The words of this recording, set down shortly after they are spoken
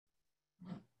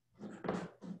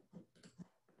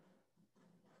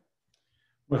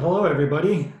Well, hello,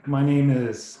 everybody. My name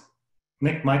is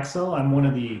Nick Mikesell. I'm one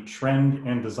of the trend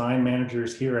and design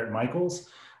managers here at Michaels.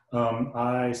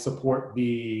 I support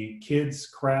the kids,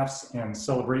 crafts, and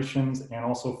celebrations, and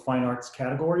also fine arts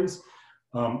categories.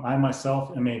 I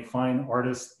myself am a fine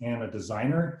artist and a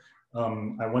designer.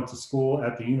 I went to school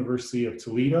at the University of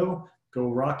Toledo. Go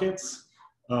Rockets.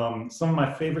 Some of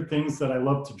my favorite things that I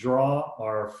love to draw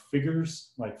are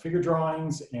figures, like figure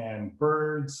drawings and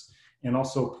birds, and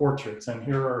also portraits. And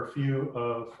here are a few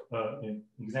of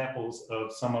examples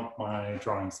of some of my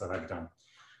drawings that I've done.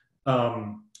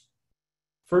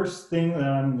 First thing that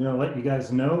I'm going to let you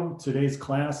guys know, today's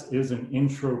class is an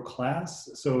intro class,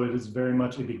 so it is very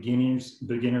much a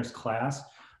beginner's class.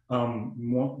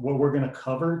 What we're going to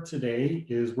cover today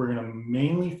is we're going to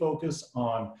mainly focus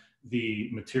on the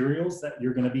materials that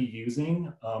you're going to be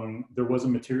using. There was a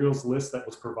materials list that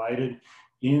was provided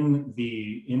in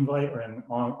the invite and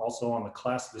also on the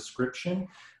class description.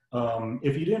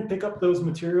 If you didn't pick up those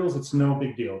materials, it's no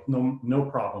big deal, no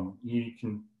problem. You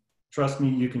can, trust me,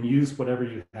 you can use whatever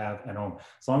you have at home.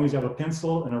 As long as you have a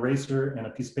pencil, an eraser, and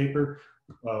a piece of paper,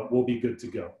 we'll be good to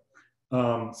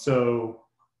go. So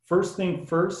first thing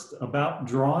first, about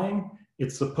drawing,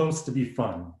 it's supposed to be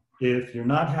fun. If you're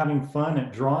not having fun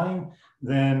at drawing,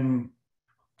 then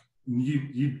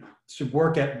you should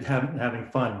work at having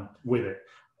fun with it,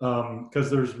 because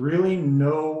there's really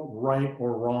no right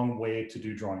or wrong way to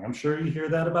do drawing. I'm sure you hear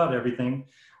that about everything.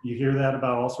 You hear that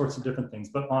about all sorts of different things,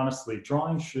 but honestly,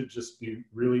 drawing should just be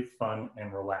really fun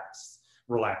and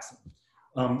relaxing.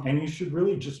 And you should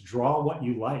really just draw what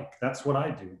you like. That's what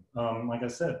I do. Like I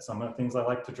said, some of the things I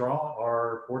like to draw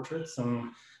are portraits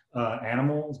and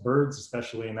animals, birds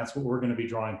especially, and that's what we're going to be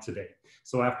drawing today.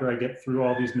 So after I get through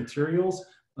all these materials,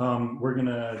 we're going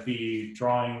to be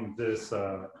drawing this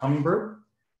hummingbird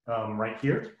right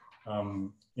here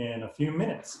in a few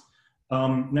minutes.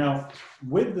 Now,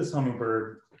 with this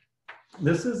hummingbird,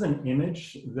 this is an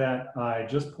image that I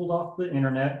just pulled off the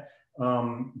internet,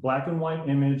 black and white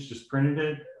image, just printed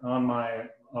it on my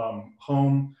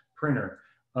home printer.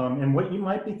 And what you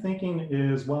might be thinking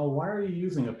is, well, why are you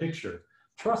using a picture?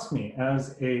 Trust me,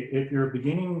 if you're a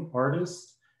beginning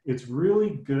artist, it's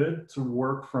really good to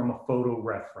work from a photo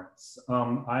reference.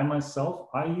 I myself,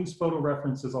 I use photo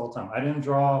references all the time. I didn't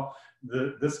draw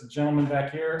this gentleman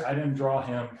back here, I didn't draw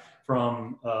him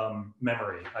from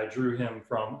memory. I drew him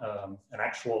from an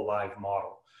actual live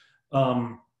model.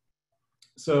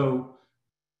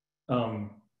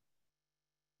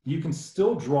 You can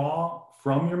still draw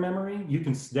from your memory. You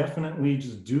can definitely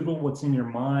just doodle what's in your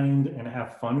mind and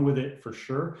have fun with it for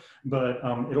sure. But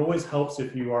it always helps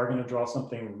if you are going to draw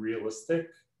something realistic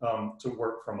to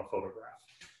work from a photograph.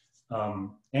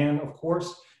 And of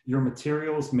course, your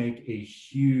materials make a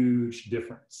huge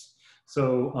difference.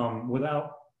 So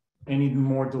without any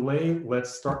more delay,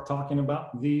 let's start talking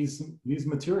about these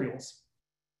materials.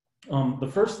 The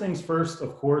first things first,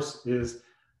 of course, is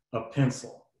a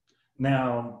pencil.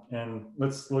 Now, and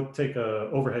let's take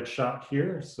a overhead shot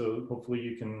here. So hopefully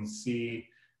you can see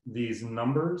these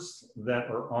numbers that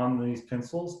are on these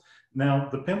pencils. Now,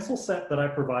 the pencil set that I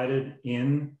provided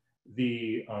in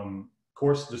the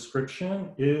course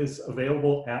description is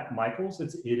available at Michaels.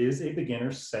 It is a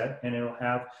beginner set, and it'll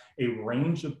have a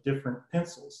range of different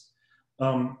pencils.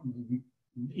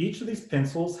 Each of these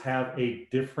pencils have a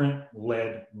different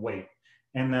lead weight.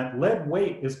 And that lead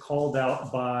weight is called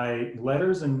out by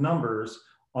letters and numbers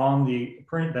on the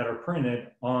print that are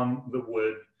printed on the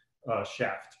wood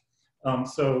shaft.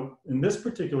 So in this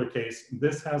particular case,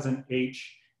 this has an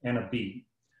H and a B.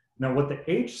 Now what the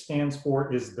H stands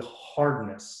for is the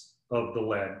hardness of the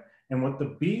lead. And what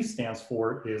the B stands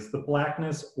for is the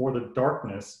blackness or the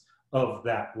darkness of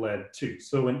that lead too.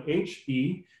 So an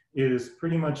HB is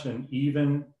pretty much an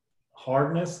even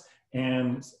hardness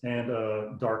and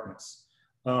darkness.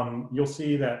 You'll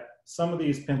see that some of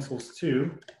these pencils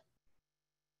too,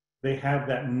 they have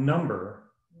that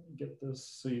number. Get this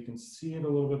so you can see it a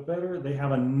little bit better. They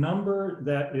have a number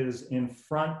that is in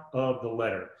front of the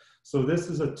letter. So this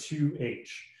is a 2H.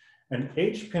 An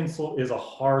H pencil is a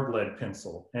hard lead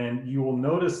pencil, and you will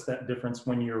notice that difference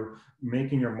when you're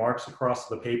making your marks across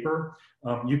the paper.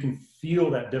 You can feel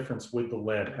that difference with the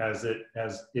lead as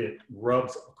it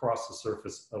rubs across the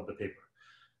surface of the paper.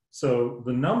 So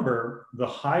the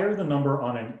higher the number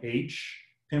on an H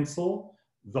pencil,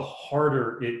 the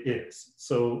harder it is.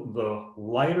 So the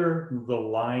lighter the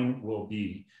line will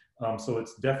be. So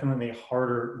it's definitely a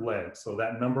harder lead. So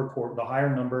that the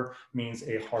higher number means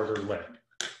a harder lead.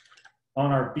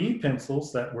 On our B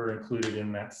pencils that were included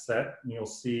in that set, you'll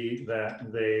see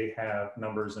that they have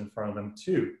numbers in front of them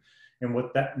too. And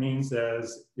what that means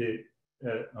is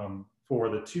for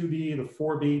the 2B, the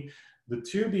 4B. The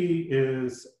 2B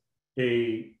is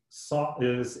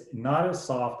not as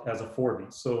soft as a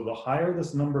 4B. So the higher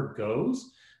this number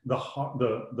goes,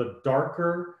 the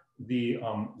darker the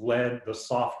lead, the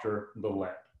softer the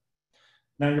lead.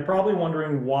 Now you're probably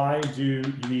wondering, why do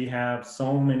we have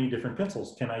so many different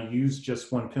pencils? Can I use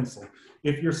just one pencil?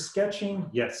 If you're sketching,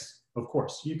 yes, of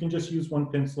course. You can just use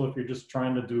one pencil if you're just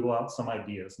trying to doodle out some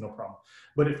ideas, no problem.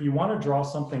 But if you want to draw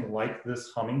something like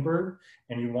this hummingbird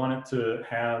and you want it to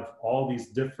have all these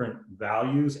different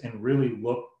values and really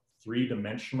look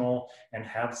three-dimensional and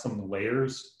have some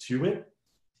layers to it,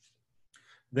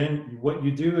 then what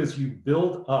you do is you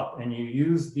build up and you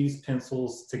use these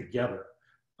pencils together.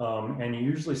 And you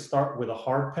usually start with a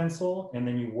hard pencil and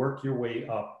then you work your way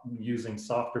up using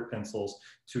softer pencils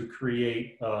to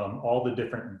create all the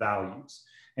different values.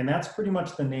 And that's pretty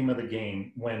much the name of the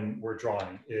game when we're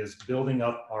drawing, is building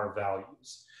up our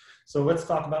values. So let's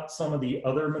talk about some of the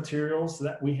other materials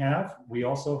that we have. We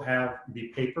also have the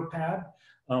paper pad.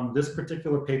 This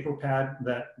particular paper pad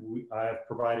that I've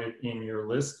provided in your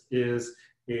list is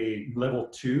a level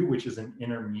 2, which is an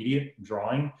intermediate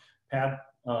drawing pad.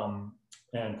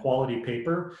 And quality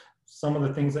paper. Some of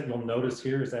the things that you'll notice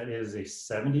here is that it is a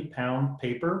 70-pound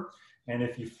paper. And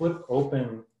if you flip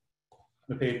open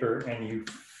the paper and you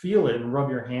feel it and rub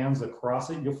your hands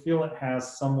across it, you'll feel it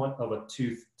has somewhat of a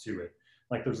tooth to it.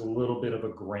 Like there's a little bit of a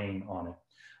grain on it.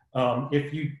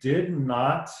 If you did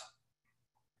not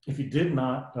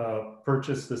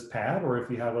purchase this pad, or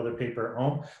if you have other paper at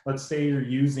home, let's say you're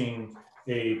using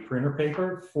a printer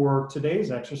paper for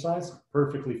today's exercise,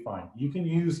 perfectly fine. You can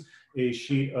use a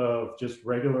sheet of just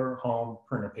regular home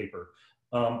printer paper.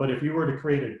 But if you were to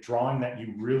create a drawing that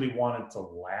you really wanted to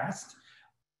last,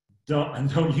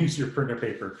 don't use your printer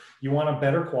paper. You want a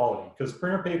better quality, because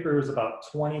printer paper is about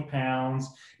 20 pounds.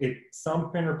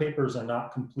 Some printer papers are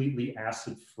not completely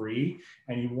acid free,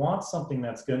 and you want something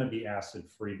that's going to be acid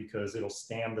free because it'll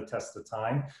stand the test of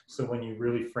time. So when you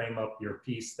really frame up your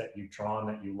piece that you've drawn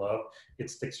that you love, it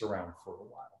sticks around for a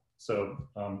while. So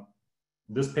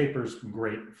this paper is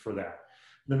great for that.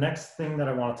 The next thing that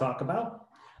I want to talk about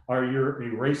are your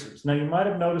erasers. Now you might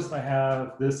have noticed I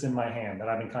have this in my hand, and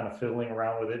I've been kind of fiddling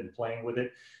around with it and playing with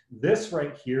it. This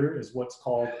right here is what's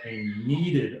called a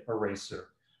kneaded eraser.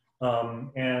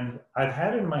 And I've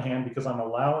had it in my hand because I'm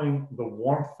allowing the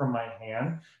warmth from my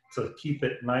hand to keep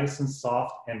it nice and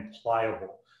soft and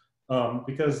pliable.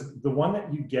 Because the one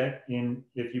that you get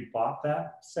if you bought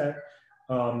that set,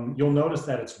 you'll notice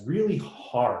that it's really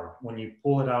hard when you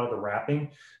pull it out of the wrapping,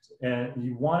 and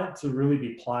you want it to really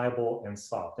be pliable and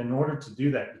soft. In order to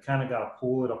do that, you kind of got to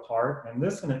pull it apart, and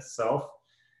this in itself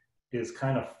is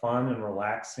kind of fun and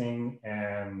relaxing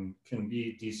and can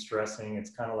be de-stressing.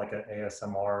 It's kind of like an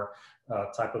ASMR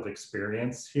type of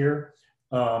experience here,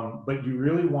 but you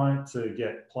really want it to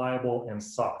get pliable and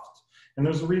soft. And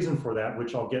there's a reason for that,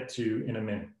 which I'll get to in a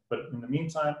minute. But in the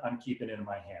meantime, I'm keeping it in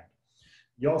my hand.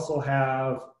 You also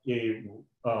have a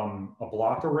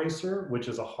block eraser, which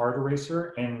is a hard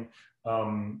eraser, and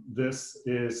this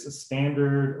is a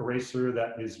standard eraser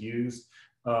that is used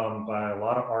by a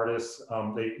lot of artists.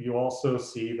 You also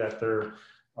see that there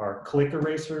are click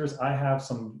erasers. I have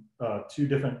some 2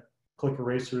 different click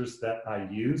erasers that I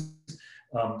use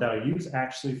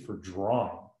actually for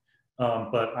drawing,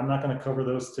 but I'm not going to cover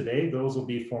those today. Those will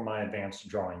be for my advanced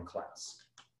drawing class.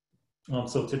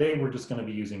 So today we're just going to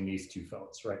be using these 2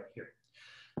 fellows right here.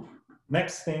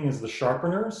 Next thing is the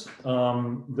sharpeners.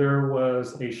 There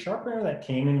was a sharpener that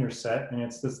came in your set, and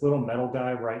it's this little metal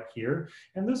guy right here.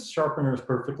 And this sharpener is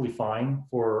perfectly fine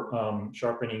for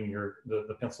sharpening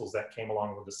the pencils that came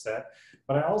along with the set.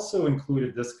 But I also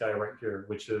included this guy right here,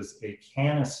 which is a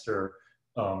canister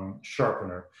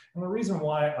sharpener. And the reason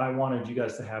why I wanted you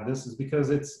guys to have this is because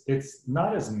it's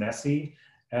not as messy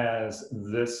as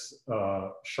this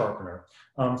sharpener.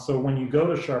 So when you go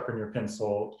to sharpen your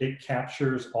pencil, it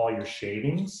captures all your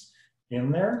shadings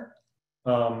in there.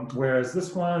 Whereas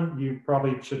this one, you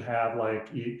probably should have like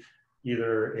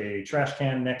either a trash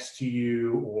can next to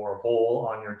you or a bowl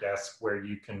on your desk where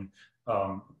you can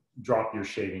drop your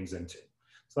shadings into.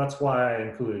 So that's why I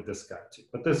included this guy too.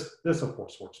 But this of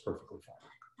course works perfectly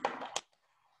fine.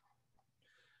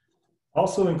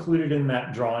 Also included in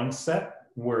that drawing set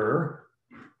were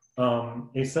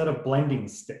a set of blending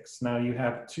sticks. Now you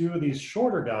have 2 of these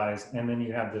shorter guys, and then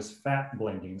you have this fat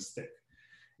blending stick.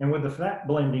 And with the fat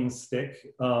blending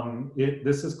stick,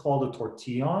 this is called a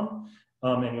tortillon,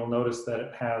 and you'll notice that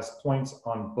it has points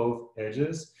on both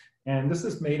edges. And this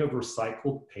is made of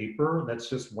recycled paper that's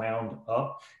just wound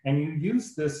up. And you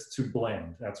use this to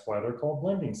blend. That's why they're called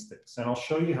blending sticks. And I'll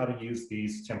show you how to use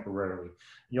these temporarily.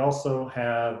 You also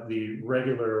have the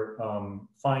regular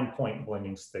fine point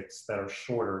blending sticks that are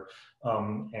shorter.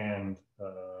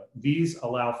 These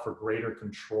allow for greater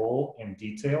control and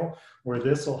detail, where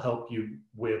this will help you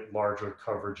with larger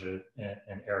coverage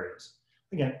and areas.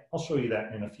 Again, I'll show you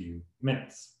that in a few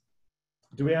minutes.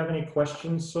 Do we have any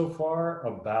questions so far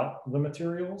about the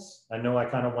materials? I know I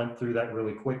kind of went through that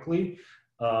really quickly.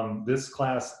 This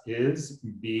class is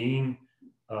being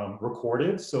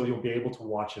recorded, so you'll be able to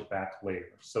watch it back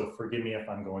later. So forgive me if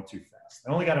I'm going too fast.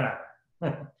 I only got an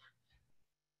hour.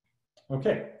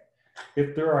 Okay,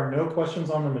 if there are no questions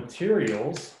on the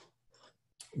materials,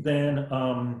 then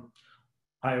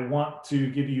I want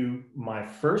to give you my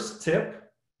first tip,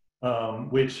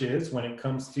 which is when it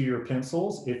comes to your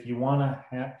pencils, if you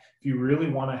really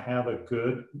want to have a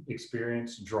good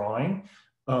experience drawing,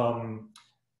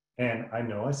 and I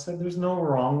know I said there's no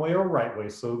wrong way or right way,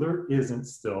 so there isn't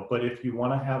still, but if you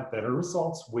want to have better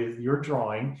results with your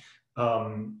drawing,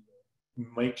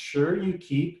 make sure you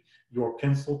keep your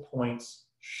pencil points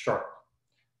sharp.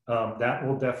 That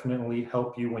will definitely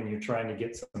help you when you're trying to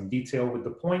get some detail with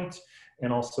the point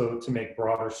and also to make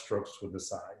broader strokes with the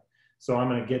side. So I'm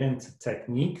going to get into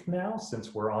technique now,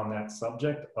 since we're on that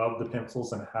subject of the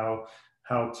pencils and how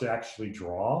to actually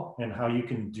draw and how you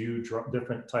can do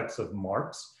different types of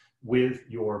marks with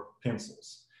your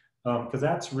pencils. Because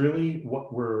that's really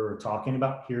what we're talking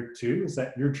about here too, is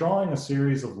that you're drawing a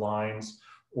series of lines,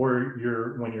 or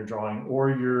when you're drawing, or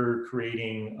you're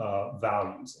creating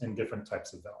values and different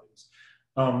types of values.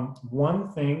 One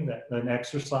thing, an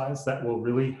exercise that will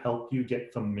really help you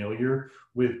get familiar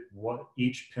with what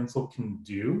each pencil can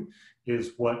do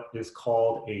is what is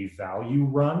called a value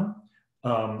run.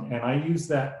 And I use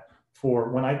that for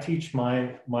when I teach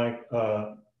my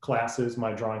classes,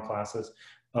 my drawing classes.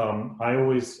 I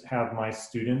always have my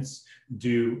students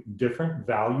do different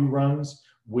value runs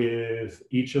with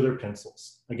each of their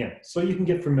pencils. Again, so you can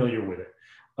get familiar with it.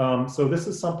 So this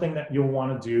is something that you'll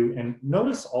want to do. And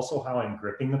notice also how I'm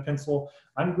gripping the pencil.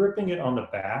 I'm gripping it on the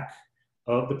back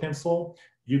of the pencil.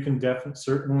 You can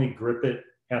certainly grip it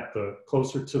at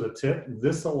closer to the tip.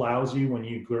 This allows you, when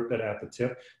you grip it at the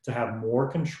tip, to have more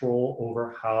control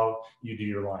over how you do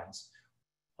your lines.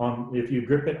 If you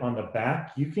grip it on the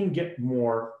back, you can get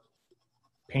more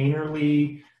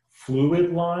painterly,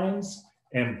 fluid lines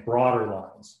and broader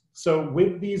lines. So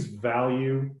with these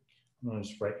I'm going to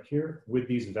just write here, with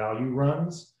these value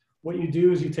runs, what you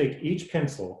do is you take each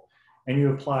pencil and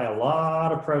you apply a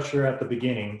lot of pressure at the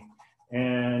beginning,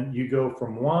 and you go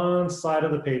from one side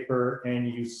of the paper and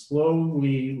you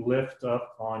slowly lift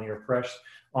up on your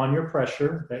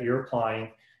pressure that you're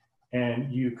applying,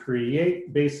 and you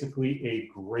create basically a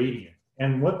gradient.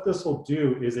 And what this will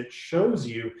do is it shows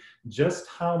you just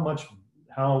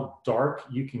how dark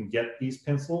you can get these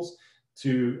pencils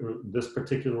to this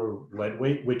particular lead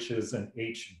weight, which is an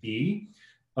HB.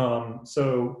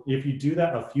 So if you do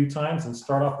that a few times and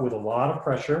start off with a lot of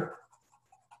pressure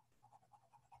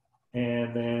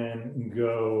and then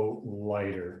go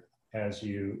lighter as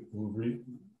you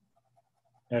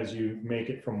make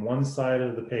it from one side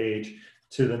of the page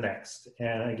to the next.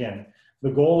 And again,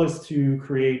 the goal is to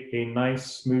create a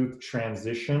nice smooth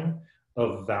transition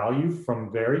of value from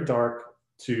very dark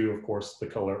to, of course, the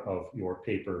color of your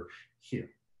paper here.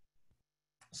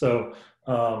 So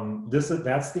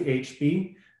that's the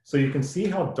HB. So you can see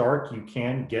how dark you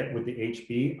can get with the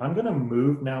HB. I'm going to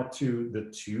move now to the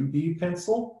 2B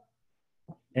pencil,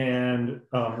 and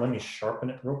let me sharpen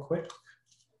it real quick.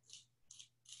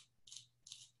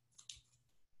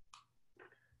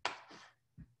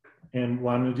 And I'm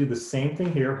going to do the same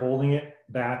thing here, holding it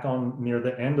back on near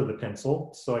the end of the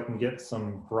pencil so I can get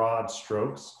some broad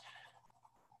strokes.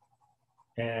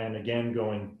 And again,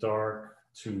 going dark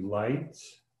to light.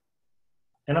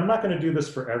 And I'm not going to do this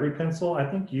for every pencil. I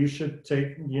think you should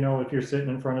take, if you're sitting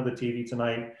in front of the TV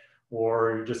tonight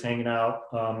or you're just hanging out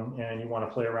and you want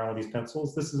to play around with these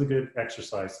pencils, this is a good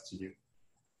exercise to do.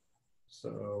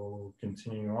 So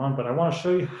continuing on, but I want to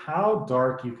show you how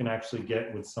dark you can actually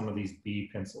get with some of these B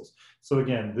pencils. So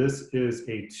again, this is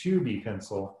a 2B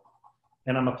pencil,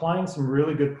 and I'm applying some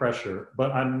really good pressure,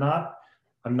 but I'm not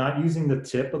using the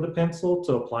tip of the pencil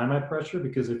to apply my pressure,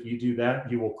 because if you do that,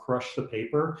 you will crush the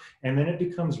paper, and then it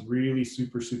becomes really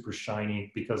super, super shiny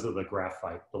because of the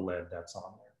graphite, the lead that's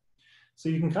on there. So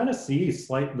you can kind of see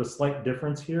the slight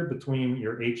difference here between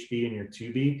your HB and your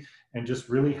 2B, and just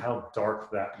really how dark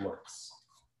that looks.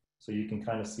 So you can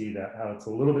kind of see that, how it's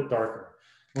a little bit darker.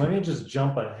 Let me just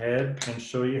jump ahead and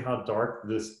show you how dark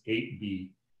this 8B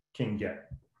can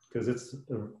get, because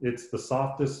it's the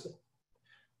softest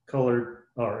colored,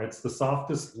 or it's the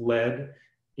softest lead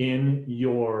in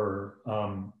your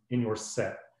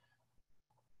set.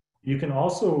 You can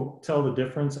also tell the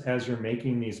difference as you're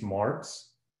making these marks.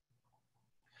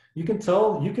 You can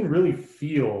tell, you can really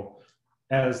feel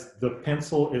as the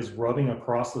pencil is rubbing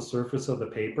across the surface of the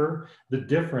paper, the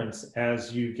difference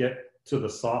as you get to the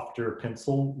softer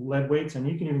pencil lead weights. And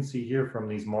you can even see here from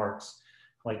these marks,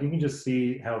 like you can just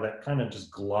see how that kind of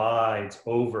just glides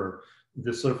over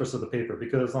the surface of the paper,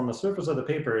 because on the surface of the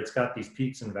paper, it's got these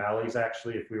peaks and valleys.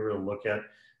 Actually, if we were to look at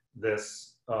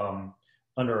this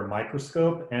under a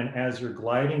microscope, and as you're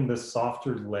gliding this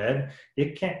softer lead,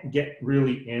 it can't get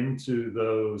really into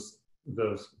those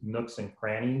nooks and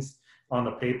crannies on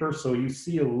the paper. So you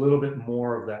see a little bit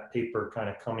more of that paper kind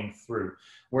of coming through.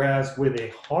 Whereas with a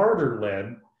harder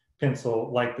lead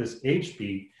pencil like this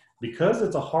HB, because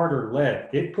it's a harder lead,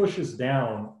 it pushes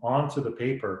down onto the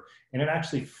paper and it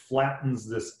actually flattens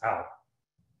this out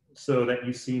so that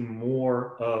you see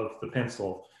more of the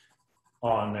pencil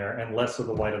on there and less of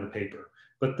the white of the paper.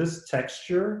 But this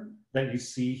texture that you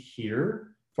see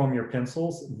here from your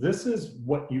pencils, this is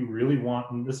what you really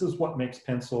want, and this is what makes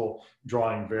pencil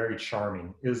drawing very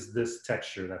charming, is this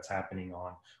texture that's happening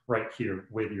on right here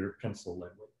with your pencil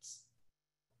lead weights.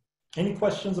 Any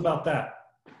questions about that?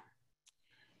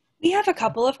 We have a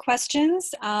couple of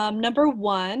questions. Number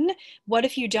one, what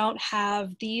if you don't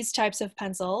have these types of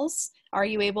pencils? Are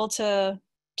you able to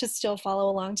still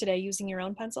follow along today using your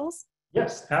own pencils?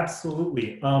 Yes,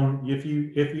 absolutely. If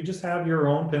you just have your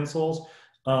own pencils,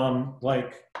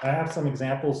 like I have some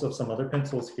examples of some other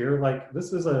pencils here. Like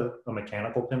this is a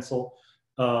mechanical pencil.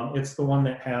 It's the one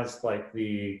that has like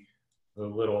the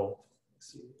little,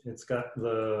 let's see, it's got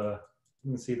the,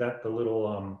 you can see that, the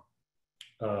little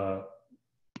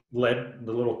lead,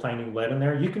 the little tiny lead in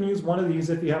there. You can use one of these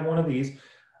if you have one of these.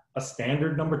 A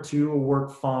standard number 2 will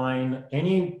work fine.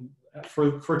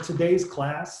 For today's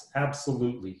class,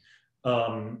 absolutely.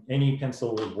 Any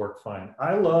pencil would work fine.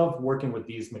 I love working with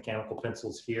these mechanical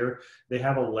pencils here. They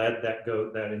have a lead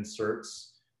that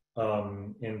inserts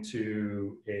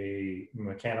into a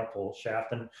mechanical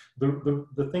shaft. And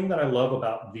the thing that I love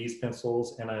about these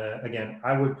pencils, and again,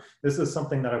 this is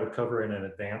something that I would cover in an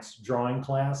advanced drawing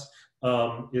class,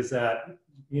 is that,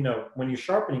 you know, when you're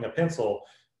sharpening a pencil,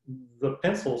 the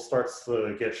pencil starts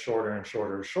to get shorter and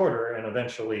shorter and shorter, and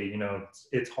eventually, you know,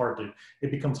 it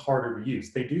becomes harder to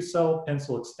use. They do sell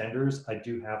pencil extenders. I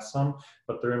do have some,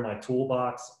 but they're in my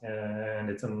toolbox and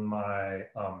it's in my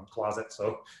closet.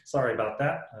 So sorry about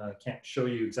that. I can't show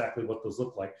you exactly what those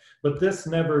look like, but this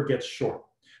never gets short.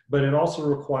 But it also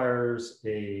requires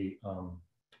a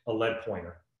lead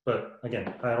pointer. But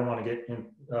again, I don't want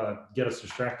to get us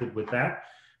distracted with that.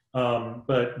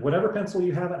 But whatever pencil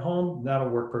you have at home, that'll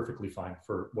work perfectly fine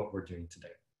for what we're doing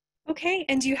today. Okay,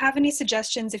 and do you have any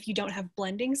suggestions if you don't have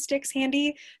blending sticks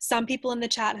handy? Some people in the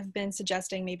chat have been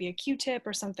suggesting maybe a Q-tip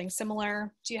or something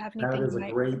similar. Do you have anything That is you a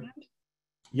might great, recommend?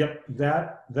 yep,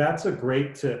 that's a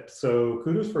great tip. So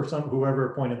kudos for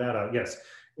whoever pointed that out. Yes,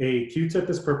 a Q-tip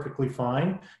is perfectly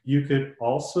fine. You could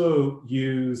also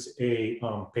use a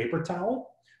paper towel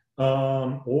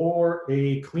or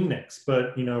a Kleenex,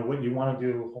 but you know what you want to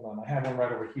do, hold on, I have one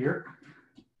right over here.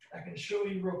 I can show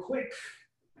you real quick.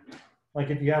 Like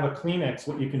if you have a Kleenex,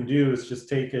 what you can do is just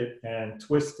take it and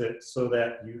twist it so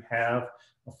that you have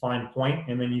a fine point,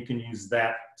 and then you can use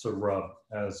that to rub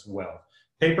as well.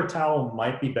 Paper towel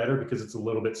might be better because it's a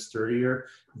little bit sturdier.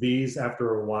 These,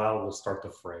 after a while, will start to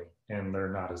fray and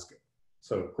they're not as good.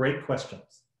 So great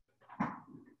questions.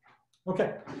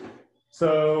 Okay.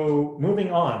 So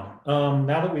moving on,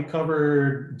 now that we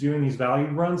covered doing these value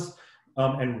runs,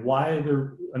 and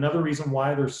another reason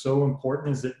why they're so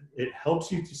important is that it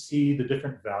helps you to see the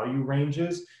different value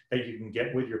ranges that you can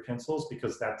get with your pencils,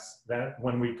 because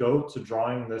when we go to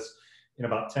drawing this in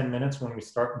about 10 minutes, when we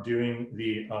start doing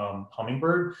the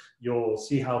hummingbird, you'll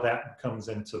see how that comes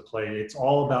into play. It's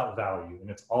all about value, and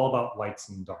it's all about lights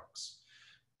and darks.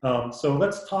 So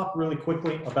let's talk really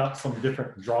quickly about some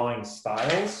different drawing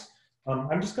styles.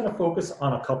 I'm just going to focus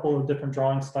on a couple of different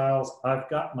drawing styles. I've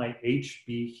got my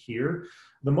HB here.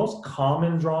 The most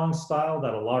common drawing style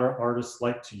that a lot of artists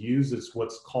like to use is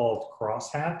what's called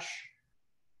crosshatch.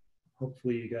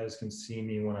 Hopefully you guys can see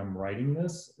me when I'm writing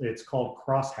this. It's called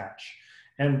crosshatch.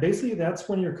 And basically that's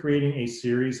when you're creating a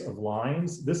series of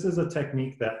lines. This is a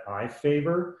technique that I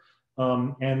favor.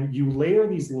 And you layer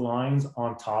these lines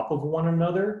on top of one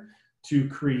another to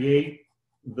create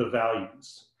the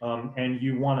values. And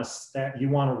you want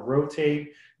to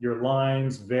rotate your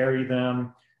lines, vary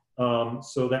them,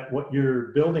 so that what you're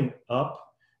building up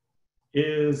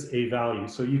is a value.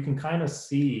 So you can kind of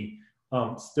see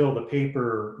still the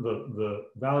paper, the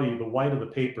value, the white of the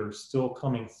paper still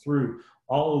coming through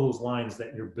all of those lines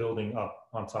that you're building up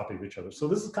on top of each other. So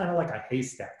this is kind of like a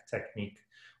haystack technique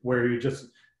where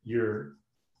you're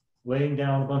laying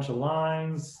down a bunch of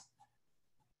lines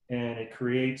and it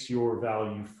creates your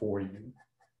value for you.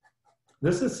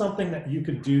 This is something that you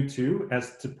could do too,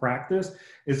 as to practice,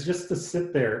 is just to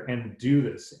sit there and do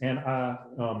this and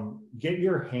get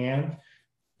your hand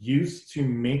used to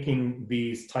making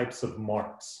these types of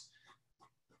marks.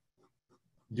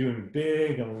 Doing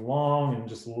big and long and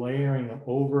just layering them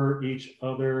over each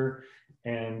other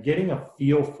and getting a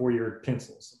feel for your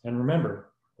pencils. And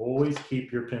remember, always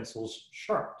keep your pencils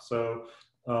sharp. So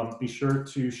be sure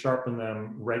to sharpen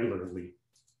them regularly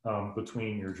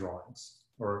between your drawings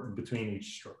or between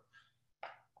each stroke.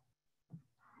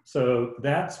 So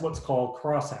that's what's called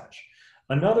crosshatch.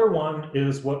 Another one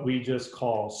is what we just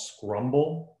call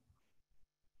scrumble.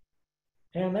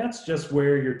 And that's just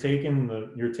where you're taking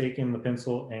the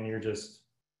pencil and you're just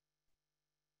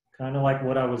kind of like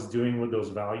what I was doing with those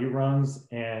value runs,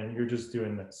 and you're just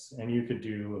doing this. And you could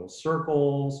do little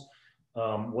circles,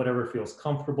 whatever feels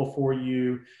comfortable for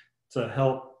you to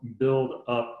help build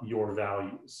up your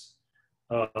values.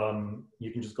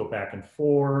 You can just go back and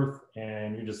forth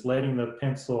and you're just letting the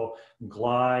pencil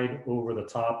glide over the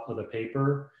top of the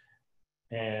paper.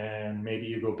 And maybe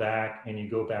you go back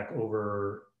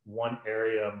over one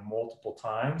area multiple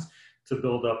times to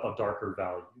build up a darker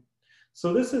value.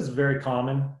 So this is very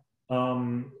common.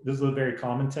 This is a very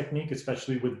common technique,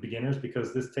 especially with beginners,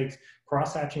 because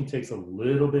cross-hatching takes a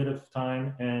little bit of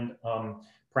time and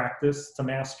practice to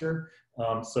master.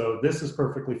 So this is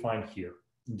perfectly fine here,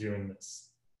 doing this.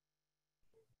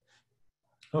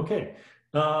 Okay,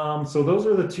 so those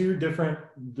are the two different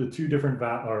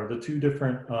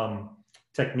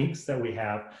techniques that we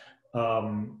have.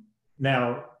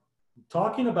 Now,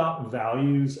 talking about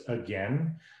values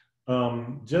again,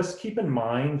 just keep in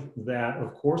mind that,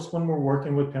 of course, when we're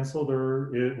working with pencil,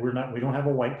 we don't have a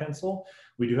white pencil.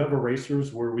 We do have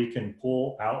erasers where we can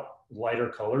pull out lighter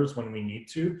colors when we need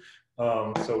to.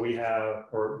 So we have,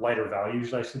 or lighter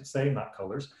values, I should say, not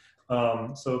colors.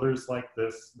 So there's like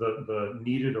the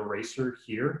kneaded eraser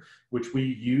here, which we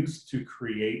use to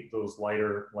create those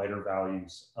lighter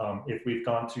values. If we've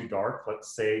gone too dark,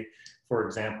 let's say, for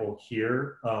example,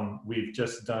 here,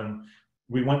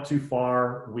 we went too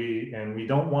far, and we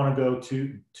don't want to go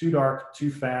too dark,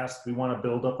 too fast. We want to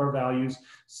build up our values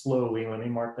slowly. Let me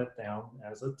mark that down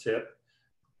as a tip.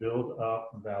 Build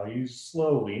up values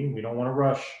slowly. We don't want to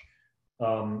rush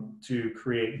to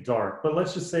create dark. But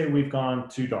let's just say we've gone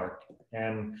too dark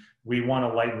and we want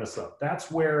to lighten this up. That's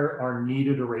where our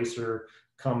kneaded eraser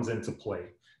comes into play.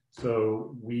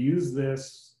 So we use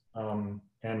this, and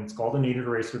it's called a kneaded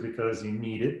eraser because you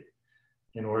knead it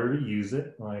in order to use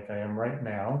it, like I am right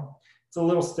now. It's a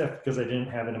little stiff because I didn't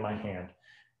have it in my hand.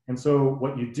 And so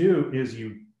what you do is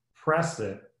you press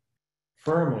it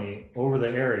firmly over the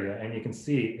area, and you can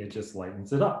see it just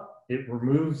lightens it up. It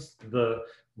removes the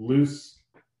loose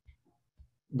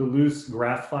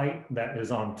graphite that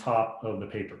is on top of the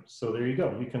paper. So there you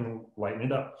go, you can lighten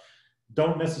it up.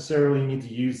 Don't necessarily need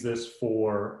to use this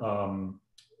for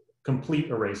complete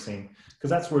erasing,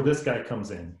 because that's where this guy comes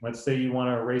in. Let's say you want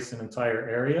to erase an entire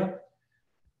area.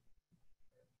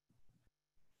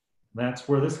 That's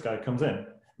where this guy comes in.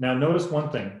 Now notice one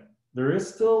thing, there is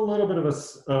still a little bit of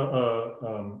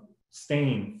a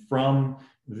stain from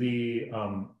the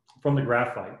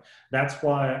graphite. That's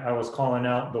why I was calling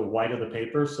out the white of the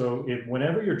paper. So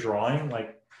whenever you're drawing,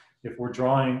 like if we're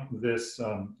drawing this,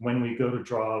 when we go to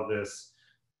draw this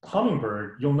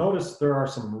hummingbird, you'll notice there are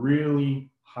some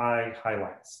really high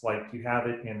highlights. Like you have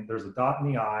it there's a dot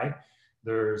in the eye.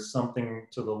 There's something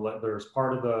to the left. There's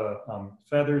part of the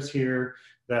feathers here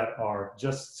that are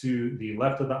just to the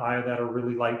left of the eye that are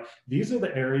really light. These are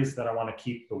the areas that I want to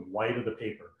keep the white of the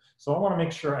paper. So I want to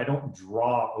make sure I don't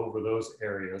draw over those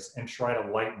areas and try to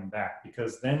lighten that,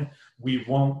 because then we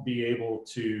won't be able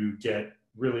to get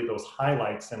really those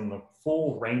highlights and the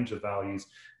full range of values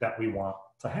that we want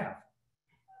to have.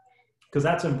 Because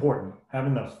that's important.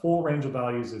 Having the full range of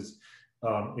values is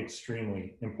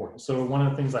extremely important. So one of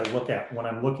the things I look at when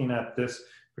I'm looking at this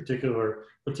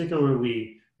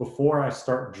particularly before I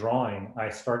start drawing, I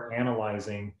start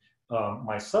analyzing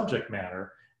my subject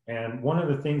matter. And one of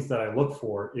the things that I look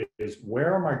for is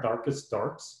where are my darkest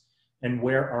darks and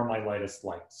where are my lightest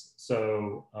lights.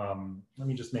 So let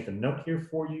me just make a note here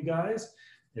for you guys.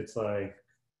 It's like,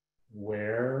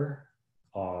 where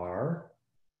are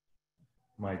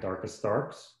my darkest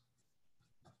darks?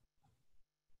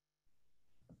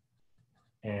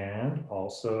 And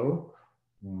also,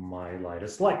 my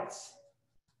lightest lights.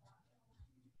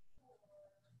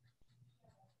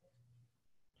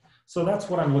 So that's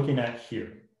what I'm looking at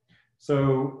here.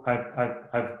 So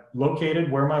I've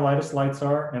located where my lightest lights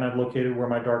are, and I've located where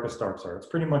my darkest darks are. It's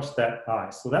pretty much that eye.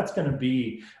 So that's going to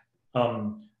be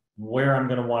where I'm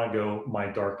going to want to go my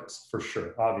darkest for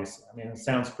sure. Obviously, I mean, it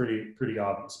sounds pretty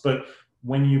obvious, but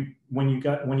when you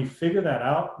figure that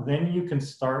out, then you can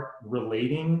start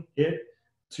relating it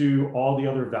to all the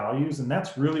other values, and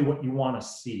that's really what you want to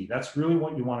see. That's really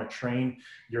what you want to train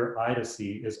your eye to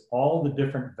see, is all the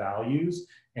different values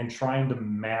and trying to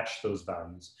match those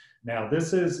values. Now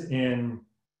this is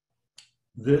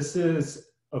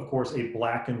of course a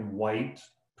black and white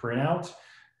printout.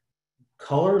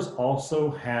 Colors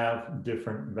also have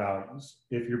different values.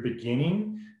 If you're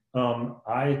beginning,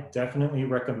 I definitely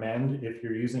recommend, if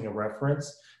you're using a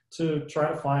reference, to try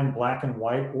to find black and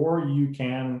white, or you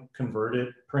can convert it,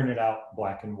 print it out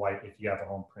black and white if you have a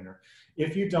home printer.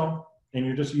 If you don't, and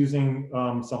you're just using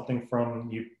something from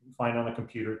you find on a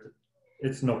computer,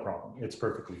 it's no problem. It's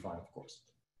perfectly fine, of course.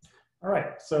 All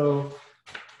right, so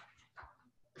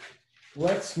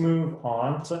let's move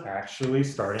on to actually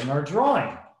starting our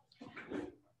drawing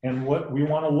and what we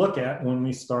want to look at when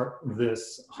we start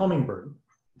this hummingbird.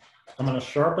 I'm going to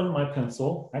sharpen my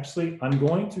pencil. Actually, I'm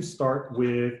going to start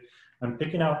with, I'm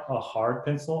picking out a hard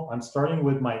pencil. I'm starting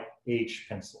with my H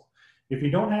pencil. If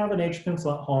you don't have an H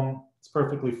pencil at home, it's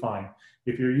perfectly fine.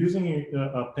 If you're using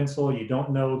a pencil, you don't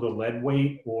know the lead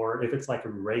weight, or if it's like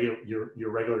your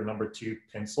regular number 2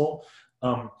 pencil,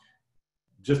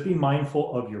 just be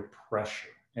mindful of your pressure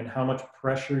and how much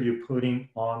pressure you're putting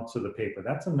onto the paper.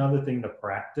 That's another thing to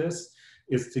practice,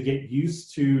 is to get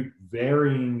used to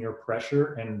varying your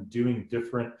pressure and doing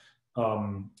different,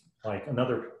 like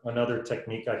another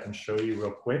technique I can show you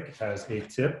real quick as a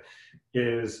tip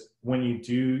is when you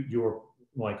do your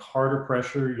like harder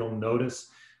pressure, you'll notice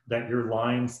that your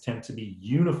lines tend to be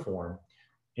uniform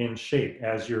in shape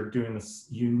as you're doing this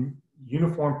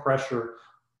uniform pressure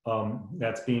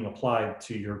that's being applied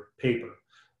to your paper.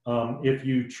 If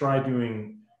you try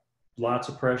doing lots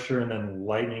of pressure and then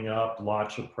lightening up,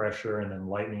 lots of pressure and then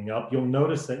lightening up, you'll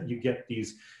notice that you get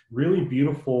these really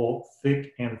beautiful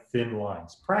thick and thin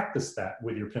lines. Practice that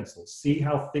with your pencils. See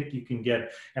how thick you can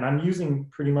get. And I'm using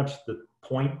pretty much the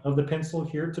point of the pencil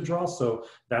here to draw, so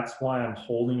that's why I'm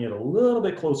holding it a little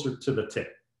bit closer to the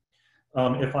tip.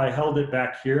 If I held it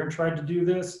back here and tried to do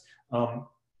this,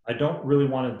 I don't really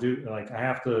want to do, like I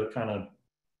have to kind of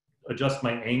adjust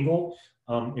my angle.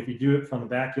 If you do it from the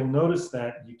back, you'll notice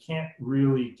that you can't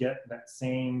really get that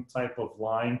same type of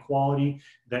line quality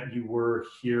that you were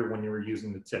here when you were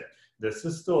using the tip. This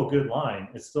is still a good line.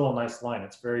 It's still a nice line.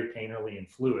 It's very painterly and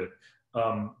fluid.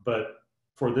 But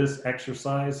for this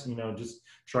exercise, you know, just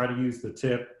try to use the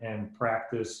tip and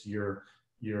practice your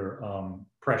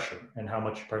pressure and how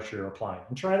much pressure you're applying.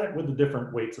 And try that with the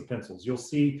different weights of pencils. You'll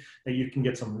see that you can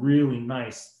get some really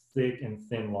nice thick and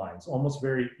thin lines, almost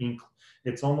very ink.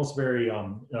 It's almost very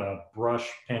brush,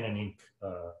 pen and ink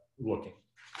looking.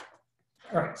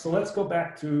 All right, so let's go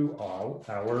back to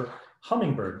our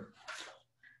hummingbird.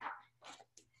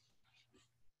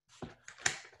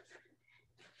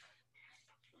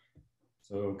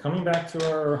 So coming back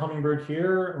to our hummingbird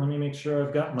here, let me make sure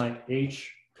I've got my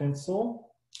H pencil.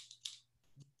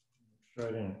 Make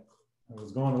sure I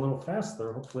was going a little fast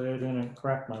there. Hopefully I didn't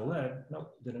crack my lead.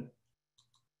 Nope, didn't.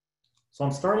 So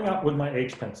I'm starting out with my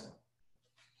H pencil.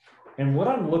 And what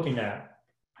I'm looking at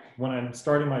when I'm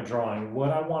starting my drawing,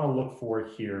 what I want to look for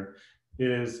here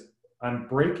is I'm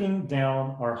breaking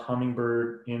down our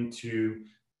hummingbird into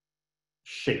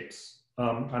shapes.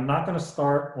 I'm not going to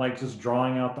start like just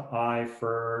drawing out the eye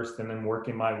first and then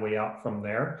working my way out from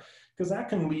there, because that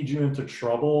can lead you into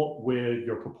trouble with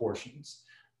your proportions.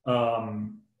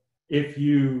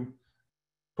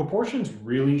 Proportions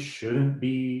really shouldn't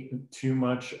be too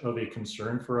much of a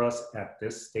concern for us at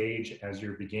this stage as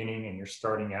you're beginning and you're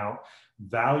starting out.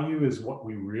 Value is what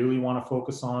we really want to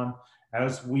focus on.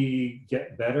 As we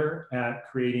get better at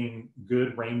creating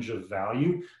good range of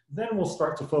value, then we'll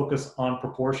start to focus on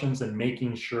proportions and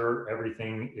making sure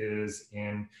everything is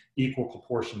in equal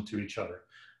proportion to each other.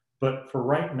 But for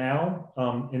right now,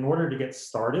 in order to get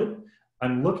started,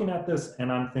 I'm looking at this and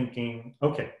I'm thinking,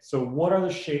 okay, so what are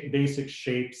the basic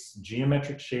shapes,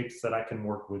 geometric shapes that I can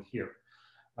work with here?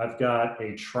 I've got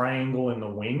a triangle in the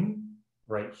wing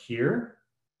right here.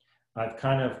 I've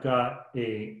kind of got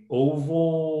a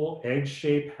oval egg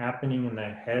shape happening in the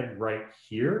head right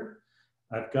here.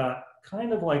 I've got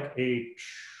kind of like a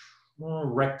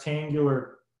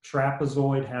rectangular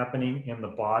trapezoid happening in the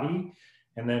body,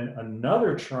 and then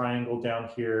another triangle down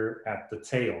here at the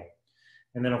tail.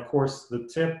 And then of course the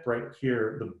tip right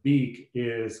here, the beak,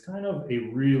 is kind of a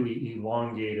really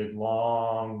elongated,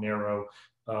 long, narrow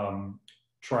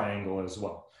triangle as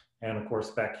well. And of course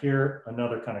back here,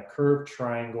 another kind of curved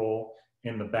triangle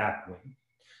in the back wing.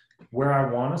 Where I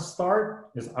want to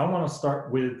start is I want to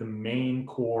start with the main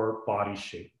core body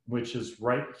shape, which is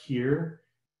right here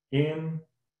in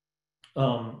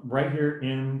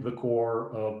the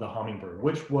core of the hummingbird,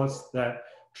 which was that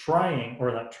triangle,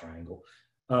 or not triangle,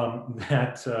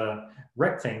 that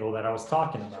rectangle that I was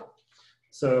talking about.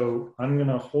 So I'm going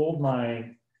to hold my,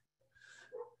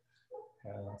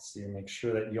 let's see, make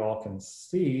sure that y'all can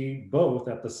see both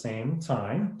at the same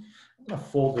time. I'm going to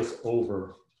fold this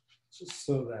over just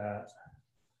so that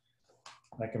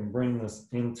I can bring this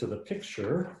into the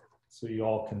picture so you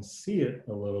all can see it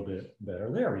a little bit better.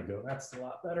 There we go, that's a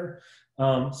lot better.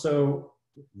 So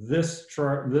this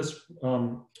kind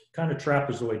of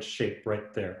trapezoid shape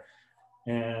right there.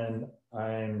 And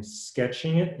I'm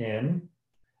sketching it in,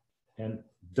 and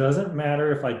doesn't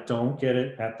matter if I don't get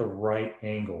it at the right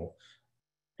angle.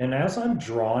 And as I'm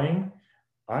drawing,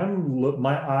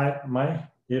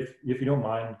 if you don't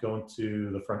mind going to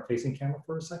the front facing camera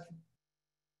for a second.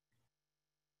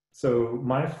 So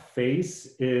my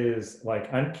face is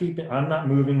like, I'm not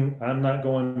moving, I'm not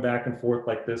going back and forth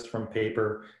like this from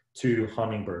paper to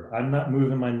hummingbird. I'm not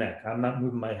moving my neck, I'm not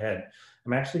moving my head.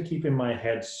 I'm actually keeping my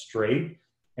head straight,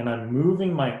 and I'm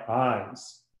moving my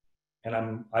eyes.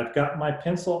 And I've got my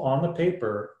pencil on the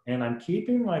paper, and I'm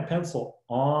keeping my pencil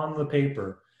on the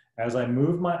paper as I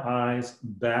move my eyes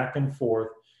back and forth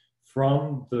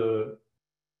from the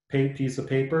piece of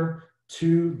paper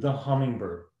to the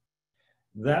hummingbird.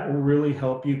 That will really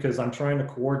help you, because I'm trying to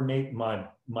coordinate my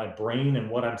brain and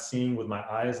what I'm seeing with my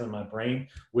eyes and my brain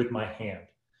with my hand.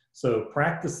 So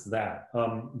practice that.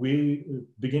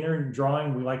 Beginner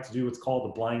drawing, we like to do what's called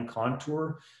the blind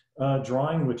contour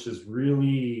drawing, which is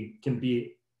really, can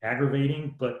be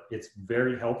aggravating, but it's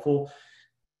very helpful.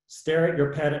 Stare at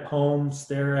your pet at home,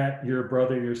 stare at your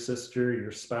brother, your sister,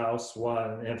 your spouse,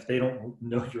 and if they don't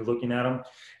know you're looking at them,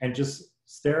 and just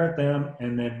stare at them,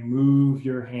 and then move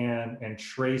your hand and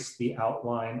trace the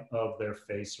outline of their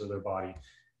face or their body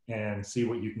and see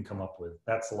what you can come up with.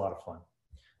 That's a lot of fun.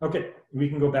 Okay, we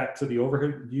can go back to the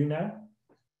overhead view now.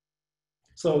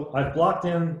 So I've blocked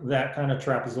in that kind of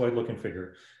trapezoid looking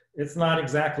figure. It's not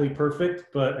exactly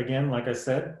perfect, but again, like I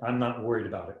said, I'm not worried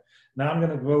about it. Now I'm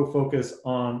going to go focus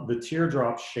on the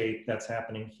teardrop shape that's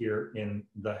happening here in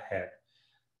the head.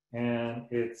 And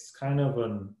it's kind of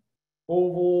an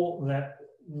oval that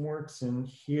works in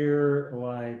here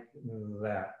like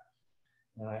that.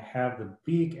 And I have the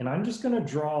beak, and I'm just going to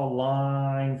draw a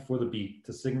line for the beak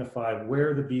to signify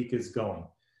where the beak is going.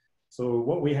 So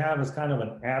what we have is kind of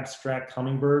an abstract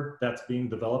hummingbird that's being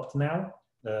developed now.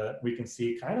 We can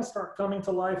see kind of start coming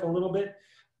to life a little bit.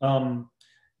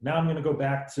 Now I'm going to go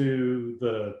back to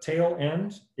the tail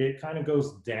end. It kind of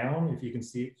goes down, if you can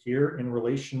see it here, in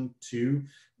relation to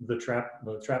the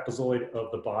trapezoid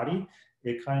of the body.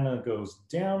 It kind of goes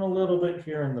down a little bit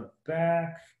here in the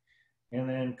back, and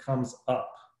then comes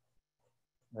up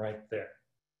right there.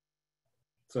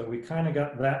 So we kind of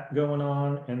got that going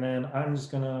on, and then I'm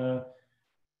just going to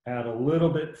add a little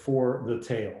bit for the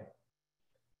tail.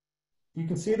 You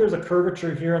can see there's a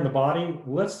curvature here in the body.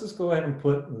 Let's just go ahead and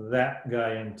put that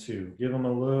guy in too. Give him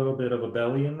a little bit of a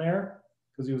belly in there,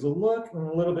 because he was a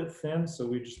little bit thin, so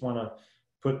we just want to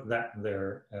put that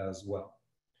there as well.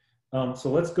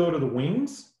 So let's go to the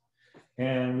wings,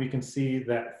 and we can see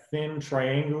that thin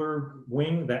triangular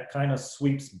wing that kind of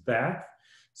sweeps back.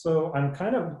 So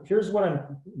here's what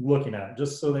I'm looking at,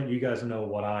 just so that you guys know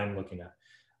what I'm looking at.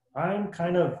 I'm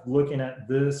kind of looking at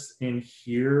this in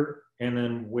here, and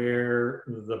then where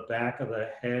the back of the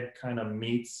head kind of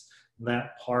meets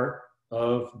that part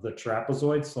of the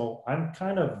trapezoid. So I'm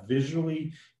kind of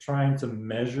visually trying to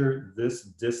measure this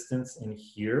distance in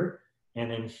here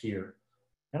and in here.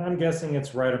 And I'm guessing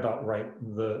it's right about right.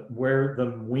 Where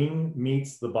the wing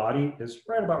meets the body is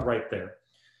right about right there.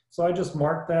 So I just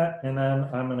marked that, and then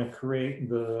I'm going to create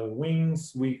the wing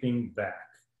sweeping back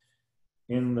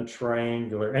in the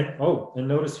triangular. And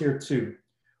notice here too,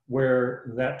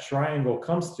 where that triangle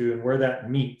comes to and where that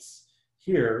meets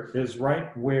here is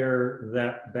right where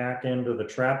that back end of the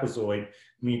trapezoid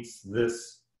meets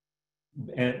this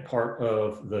part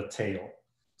of the tail.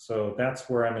 So that's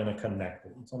where I'm going to connect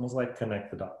it. It's almost like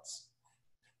connect the dots.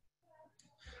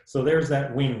 So there's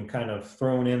that wing kind of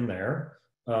thrown in there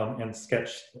and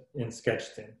sketched in.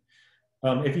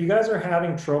 If you guys are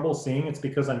having trouble seeing, it's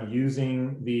because I'm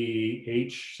using the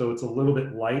H, so it's a little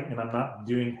bit light and I'm not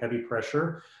doing heavy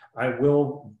pressure. I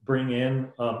will bring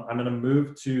in, I'm gonna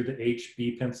move to the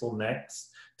HB pencil next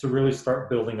to really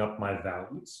start building up my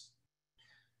values.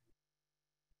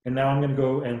 And now I'm gonna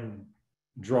go and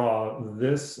draw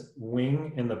this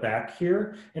wing in the back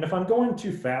here. And if I'm going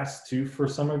too fast too, for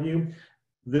some of you,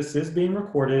 this is being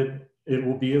recorded. It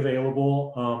will be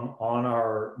available on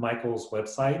our Michael's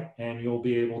website, and you'll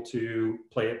be able to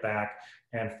play it back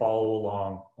and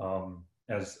follow along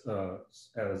as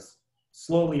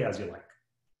slowly as you like.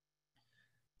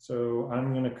 So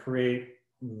I'm going to create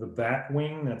the back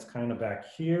wing that's kind of back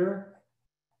here.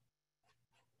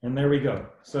 And there we go.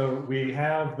 So we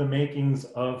have the makings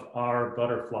of our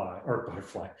butterfly.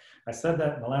 I said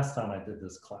that the last time I did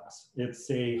this class. It's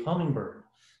a hummingbird.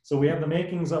 So we have the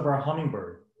makings of our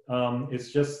hummingbird.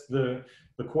 It's just the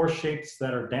core shapes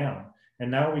that are down.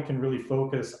 And now we can really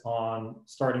focus on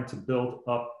starting to build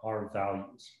up our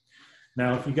values.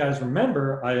 Now, if you guys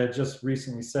remember, I had just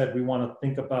recently said we want to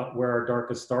think about where our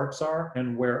darkest darks are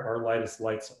and where our lightest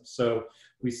lights are. So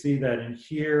we see that in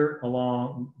here,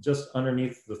 along just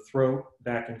underneath the throat,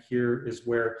 back in here is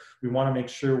where we want to make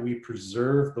sure we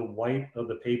preserve the white of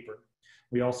the paper.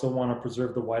 We also want to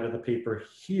preserve the white of the paper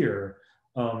here,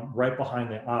 right behind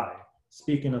the eye.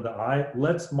 Speaking of the eye,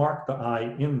 let's mark the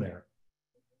eye in there.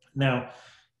 Now,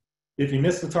 if you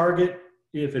miss the target,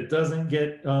 if it doesn't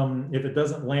get, if it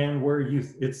doesn't land where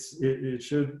it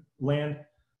should land,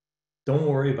 don't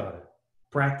worry about it.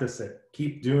 Practice it.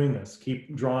 Keep doing this.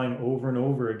 Keep drawing over and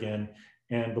over again,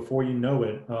 and before you know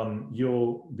it,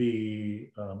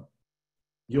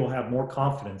 you'll have more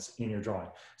confidence in your drawing.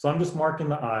 So I'm just marking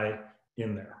the eye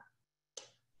in there.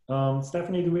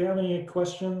 Stephanie, do we have any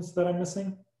questions that I'm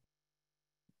missing?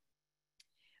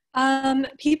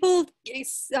 People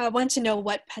want to know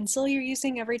what pencil you're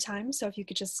using every time. So if you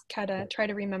could just kind of try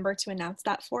to remember to announce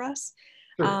that for us.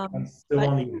 Sure, I'm still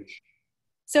on the H.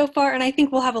 So far, and I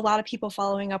think we'll have a lot of people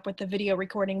following up with the video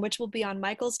recording, which will be on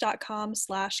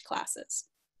michaels.com/classes.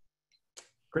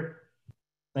 Great.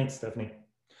 Thanks, Stephanie.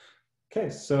 Okay,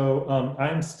 so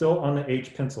I'm still on the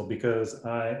H pencil because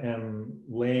I am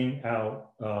laying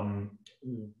out the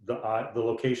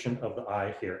location of the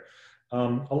eye here.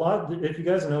 If you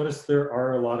guys notice, there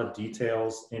are a lot of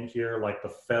details in here, like the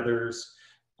feathers,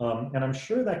 and I'm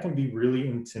sure that can be really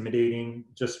intimidating,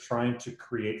 just trying to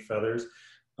create feathers.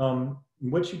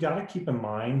 What you got to keep in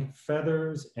mind,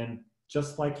 feathers, and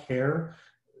just like hair,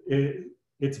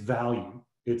 it's value.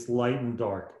 It's light and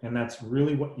dark, and that's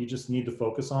really what you just need to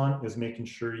focus on, is making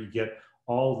sure you get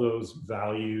all those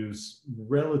values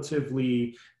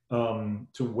relatively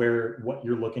to what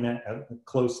you're looking at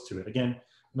close to it. Again,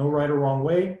 no right or wrong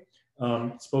way.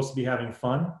 It's supposed to be having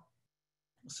fun.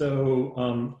 So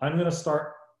I'm going to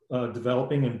start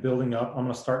developing and building up. I'm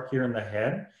going to start here in the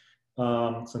head,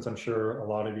 since I'm sure a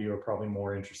lot of you are probably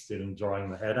more interested in drawing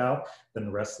the head out than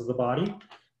the rest of the body.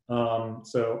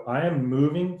 So I am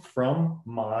moving from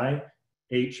my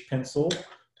H pencil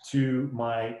to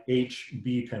my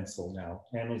HB pencil now.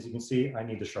 And as you can see, I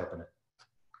need to sharpen it.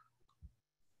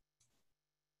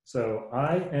 So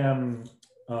I'm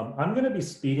going to be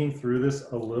speeding through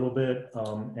this a little bit,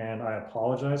 and I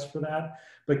apologize for that.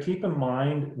 But keep in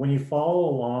mind, when you follow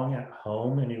along at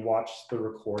home and you watch the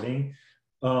recording,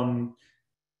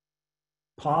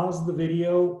 pause the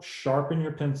video, sharpen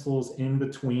your pencils in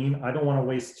between. I don't want to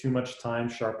waste too much time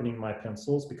sharpening my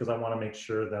pencils because I want to make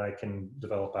sure that I can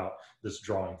develop out this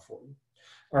drawing for you.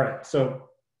 All right, so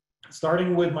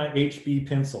starting with my HB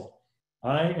pencil,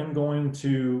 I am going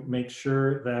to make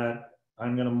sure that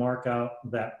I'm going to mark out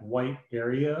that white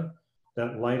area,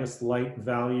 that lightest light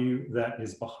value that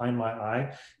is behind my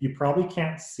eye. You probably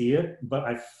can't see it, but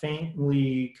I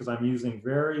faintly, because I'm using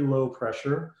very low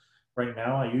pressure right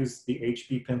now, I use the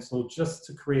HB pencil just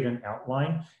to create an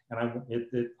outline, and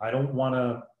I don't want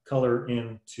to color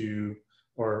into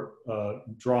or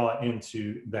draw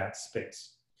into that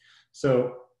space.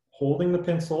 So holding the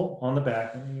pencil on the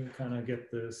back, let me kind of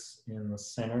get this in the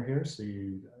center here so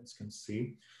you guys can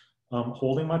see.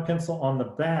 Holding my pencil on the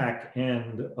back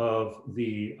end of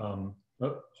the,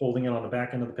 holding it on the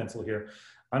back end of the pencil here,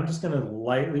 I'm just going to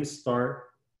lightly start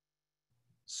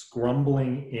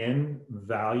scrumbling in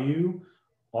value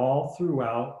all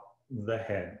throughout the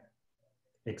head,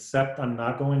 except I'm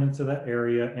not going into that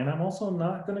area, and I'm also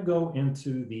not going to go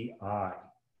into the eye.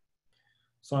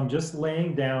 So I'm just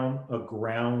laying down a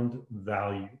ground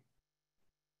value.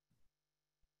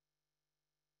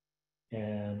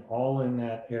 And all in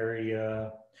that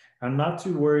area. I'm not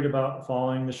too worried about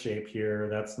following the shape here.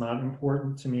 That's not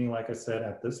important to me, like I said,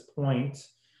 at this point.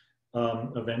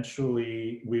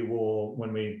 Eventually we will,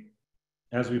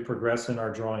 as we progress in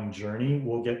our drawing journey,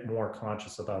 we'll get more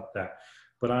conscious about that.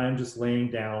 But I am just laying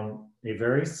down a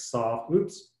very soft,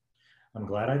 oops, I'm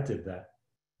glad I did that,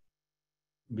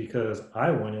 because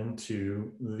I went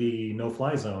into the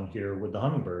no-fly zone here with the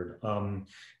hummingbird.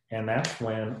 And that's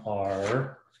when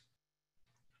our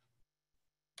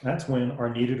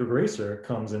kneaded eraser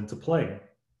comes into play.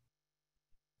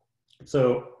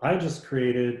 So I just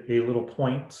created a little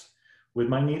point with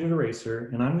my kneaded eraser,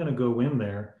 and I'm gonna go in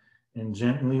there and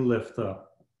gently lift up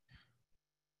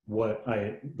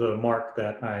the mark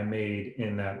that I made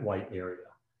in that white area.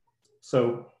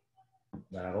 So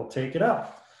that'll take it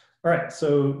out. All right,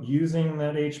 so using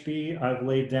that HB, I've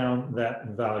laid down that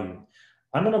value.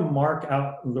 I'm gonna mark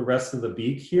out the rest of the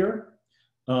beak here.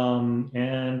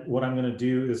 And what I'm gonna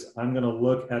do is I'm gonna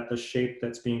look at the shape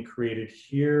that's being created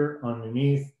here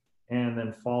underneath and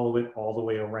then follow it all the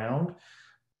way around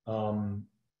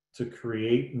to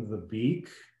create the beak.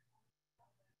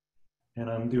 And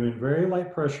I'm doing very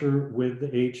light pressure with the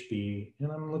HB,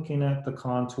 and I'm looking at the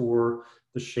contour,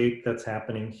 the shape that's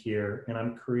happening here, and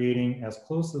I'm creating as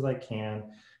close as I can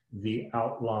the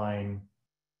outline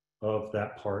of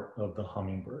that part of the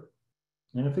hummingbird.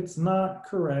 And if it's not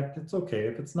correct, it's okay.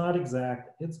 If it's not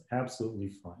exact, it's absolutely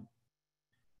fine.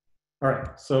 All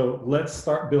right, so let's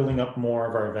start building up more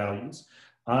of our values.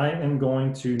 I am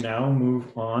going to now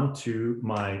move on to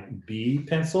my B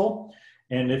pencil.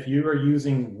 And if you are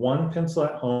using one pencil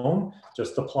at home,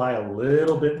 just apply a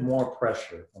little bit more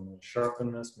pressure. I'm going to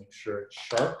sharpen this, make sure it's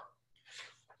sharp.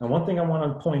 Now, one thing I want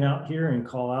to point out here and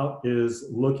call out is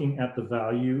looking at the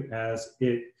value as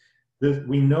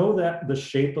we know that the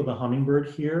shape of the hummingbird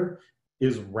here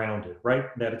is rounded, right?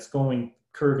 That it's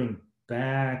curving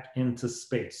back into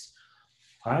space.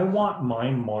 I want my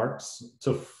marks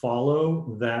to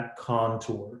follow that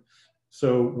contour.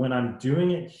 So when I'm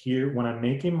doing it here, when I'm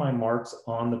making my marks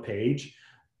on the page,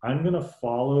 I'm gonna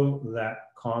follow that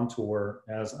contour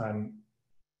as I'm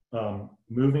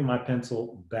moving my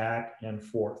pencil back and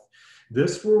forth.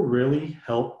 This will really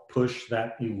help push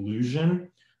that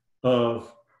illusion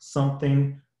of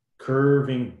something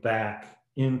curving back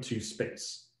into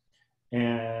space.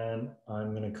 And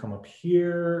I'm gonna come up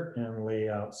here and lay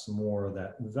out some more of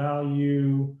that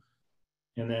value.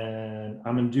 And then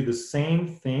I'm gonna do the same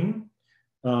thing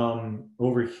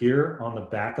over here on the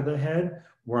back of the head,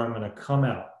 where I'm gonna come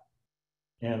out.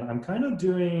 And I'm kind of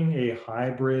doing a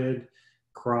hybrid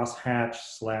crosshatch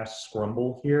 /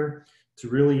 scrumble here to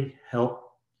really help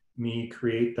me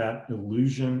create that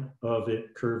illusion of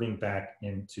it curving back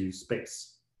into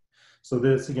space. So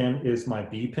this again is my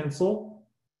B pencil,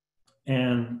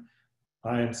 and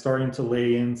I am starting to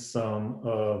lay in some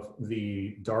of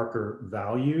the darker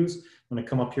values. I'm gonna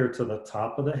come up here to the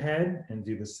top of the head and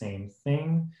do the same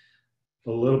thing.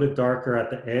 A little bit darker at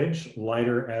the edge,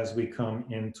 lighter as we come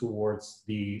in towards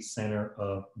the center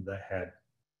of the head.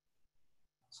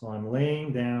 So I'm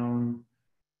laying down,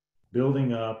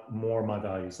 building up more of my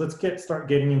values. Let's start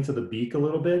getting into the beak a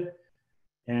little bit.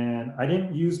 And I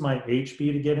didn't use my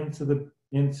HB to get into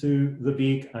the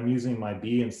beak. I'm using my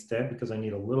B instead because I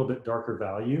need a little bit darker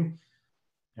value.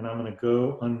 And I'm gonna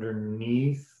go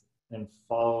underneath and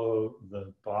follow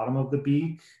the bottom of the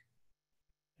beak.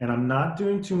 And I'm not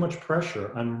doing too much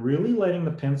pressure. I'm really letting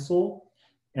the pencil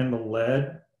and the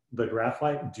lead, the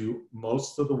graphite, do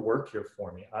most of the work here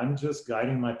for me. I'm just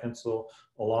guiding my pencil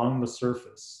along the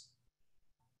surface.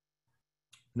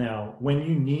 Now, when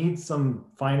you need some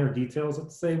finer details,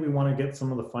 let's say we want to get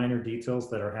some of the finer details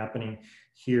that are happening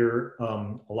here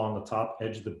along the top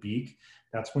edge of the beak,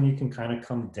 that's when you can kind of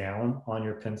come down on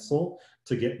your pencil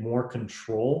to get more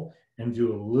control and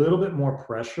do a little bit more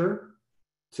pressure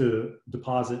to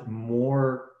deposit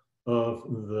more of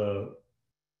the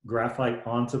graphite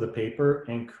onto the paper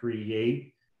and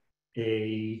create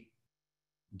a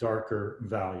darker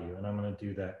value. And I'm going to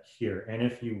do that here. And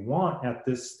if you want at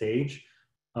this stage,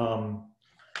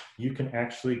 you can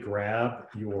actually grab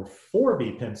your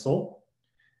 4B pencil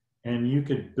and you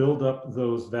could build up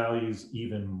those values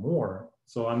even more.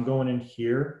 So I'm going in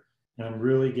here and I'm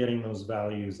really getting those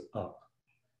values up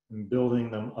and building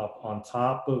them up on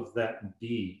top of that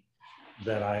B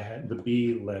that I had, the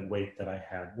B lead weight that I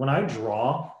had. When I'm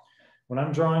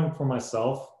drawing for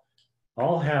myself,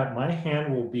 I'll have, my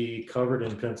hand will be covered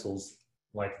in pencils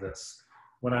like this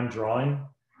when I'm drawing.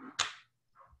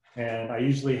 And I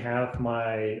usually have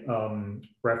my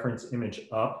reference image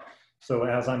up. So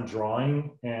as I'm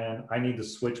drawing and I need to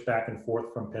switch back and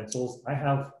forth from pencils, I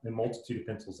have a multitude of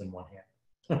pencils in one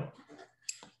hand.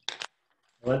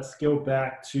 Let's go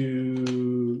back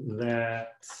to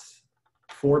that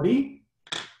 4B.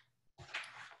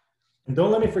 And don't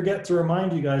let me forget to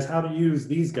remind you guys how to use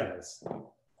these guys.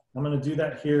 I'm going to do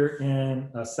that here in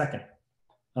a second,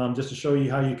 just to show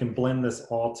you how you can blend this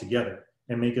all together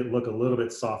and make it look a little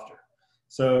bit softer.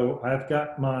 So I've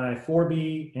got my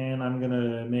 4B and I'm going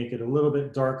to make it a little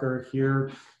bit darker here.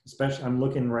 Especially, I'm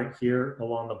looking right here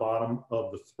along the bottom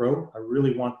of the throat. I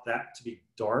really want that to be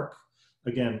dark.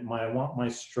 Again, I want my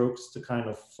strokes to kind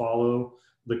of follow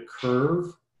the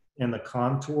curve and the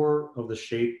contour of the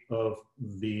shape of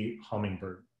the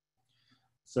hummingbird.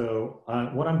 So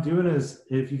what I'm doing is,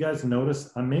 if you guys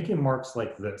notice, I'm making marks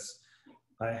like this.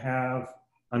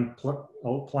 I'm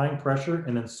applying pressure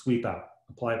and then sweep out.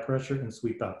 Apply pressure and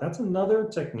sweep out. That's another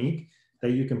technique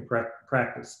that you can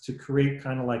practice to create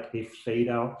kind of like a fade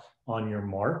out on your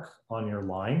mark, on your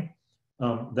line.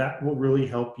 That will really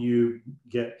help you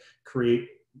create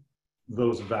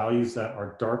those values that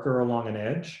are darker along an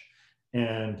edge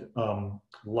and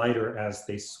lighter as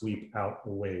they sweep out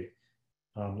away,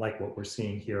 like what we're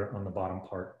seeing here on the bottom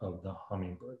part of the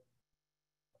hummingbird.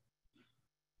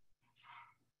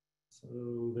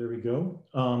 So there we go.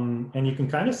 And you can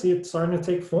kind of see it starting to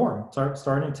take form,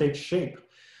 starting to take shape.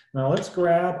 Now let's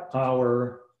grab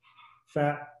our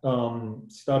fat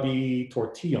stubby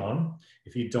tortillon.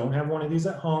 If you don't have one of these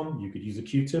at home, you could use a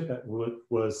Q-tip. That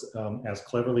was as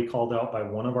cleverly called out by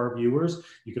one of our viewers.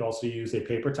 You could also use a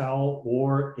paper towel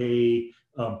or a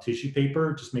tissue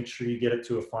paper. Just make sure you get it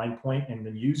to a fine point and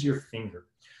then use your finger.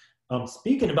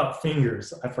 Speaking about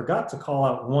fingers, I forgot to call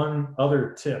out one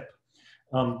other tip.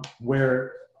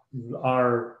 Where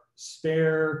our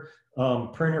spare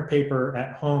printer paper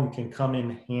at home can come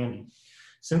in handy.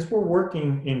 Since we're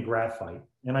working in graphite,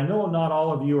 and I know not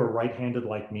all of you are right-handed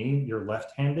like me, you're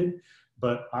left-handed,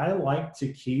 but I like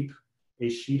to keep a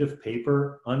sheet of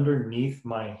paper underneath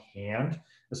my hand,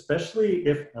 especially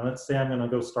if, let's say I'm gonna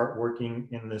go start working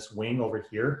in this wing over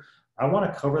here. I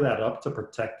wanna cover that up to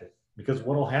protect it, because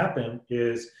what'll happen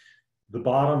is the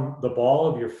ball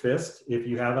of your fist, if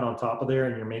you have it on top of there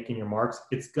and you're making your marks,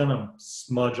 it's gonna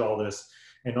smudge all this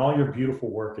and all your beautiful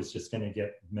work is just gonna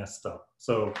get messed up.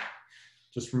 So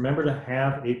just remember to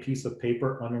have a piece of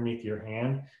paper underneath your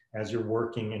hand as you're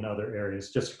working in other areas,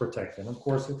 just to protect it. And of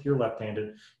course, if you're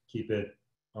left-handed, keep it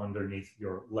underneath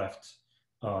your left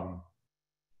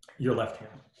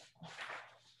hand.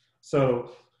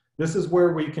 So this is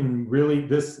where we can really,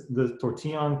 the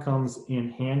tortillon comes in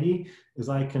handy, is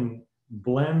I can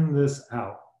blend this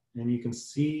out and you can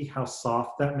see how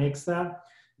soft that makes that.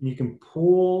 And you can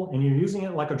pull, and you're using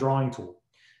it like a drawing tool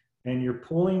and you're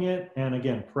pulling it. And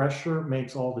again, pressure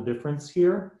makes all the difference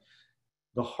here.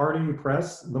 The harder you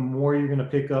press, the more you're going to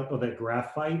pick up of that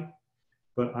graphite,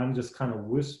 but I'm just kind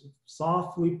of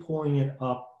softly pulling it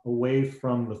up away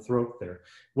from the throat there.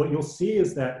 What you'll see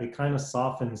is that it kind of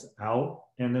softens out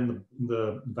and then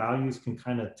the values can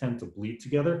kind of tend to bleed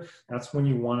together. That's when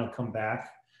you want to come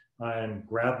back and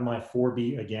grab my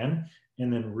 4B again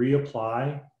and then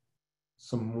reapply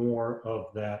some more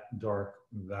of that dark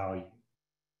value.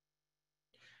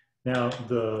 Now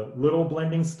the little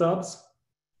blending stubs,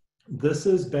 this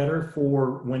is better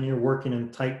for when you're working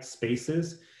in tight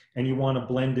spaces and you want to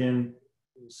blend in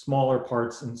smaller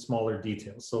parts and smaller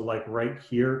details. So like right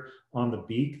here on the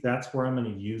beak, that's where I'm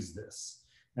going to use this.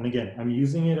 And again, I'm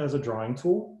using it as a drawing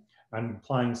tool. I'm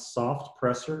applying soft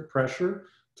pressure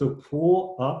to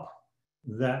pull up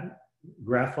that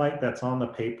graphite that's on the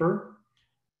paper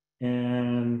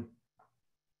and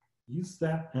use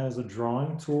that as a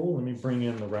drawing tool. Let me bring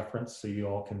in the reference so you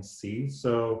all can see.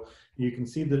 So you can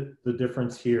see the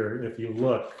difference here. If you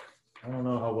look, I don't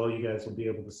know how well you guys will be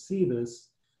able to see this,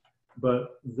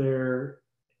 but there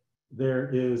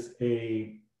is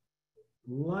a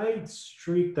light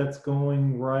streak that's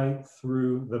going right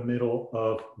through the middle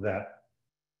of that,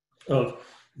 of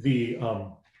the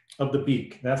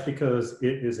beak. That's because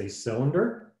it is a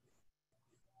cylinder.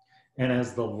 And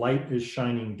as the light is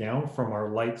shining down from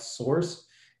our light source,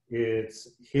 it's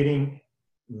hitting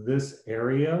this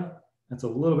area. It's a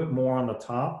little bit more on the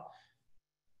top.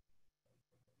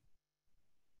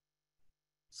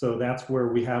 So that's where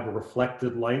we have a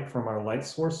reflected light from our light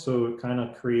source. So it kind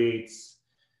of creates,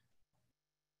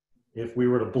 if we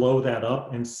were to blow that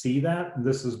up and see that,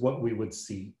 this is what we would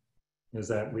see, is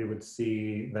that we would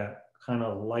see that kind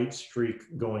of light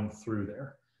streak going through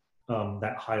there,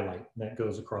 that highlight that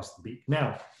goes across the beak.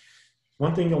 Now,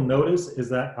 one thing you'll notice is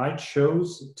that I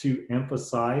chose to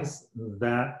emphasize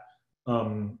that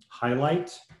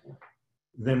highlight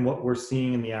than what we're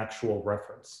seeing in the actual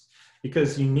reference,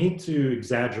 because you need to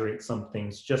exaggerate some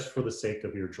things just for the sake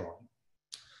of your drawing.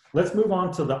 Let's move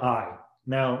on to the eye.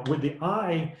 Now with the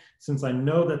eye, since I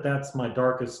know that that's my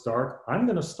darkest dark, I'm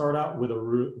going to start out with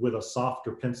a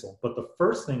softer pencil. But the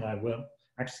first thing I will,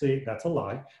 actually, that's a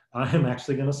lie. I'm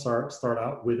actually going to start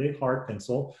out with a hard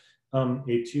pencil, a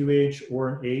 2H or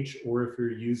an H, or if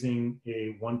you're using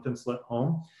a 1 pencil at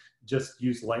home, just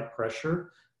use light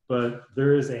pressure. But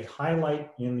there is a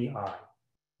highlight in the eye.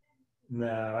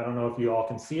 Now, I don't know if you all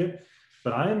can see it,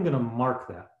 but I am going to mark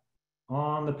that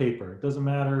on the paper. It doesn't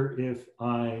matter if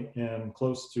I am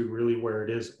close to really where it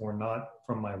is or not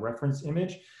from my reference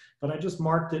image, but I just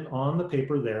marked it on the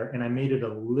paper there, and I made it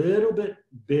a little bit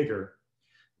bigger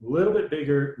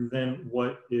than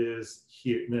what is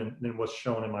here, than what's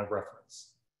shown in my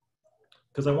reference.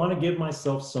 Because I want to give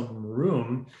myself some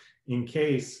room in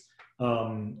case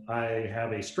I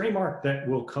have a stray mark that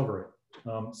will cover it.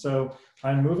 So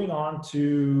I'm moving on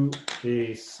to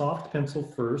a soft pencil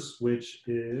first, which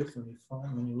is,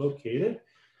 let me locate it.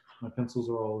 My pencils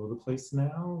are all over the place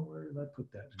now. Where did I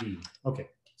put that? B. Okay,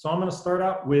 so I'm going to start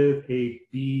out with a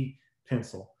B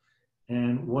pencil.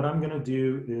 And what I'm going to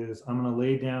do is I'm going to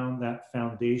lay down that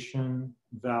foundation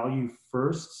value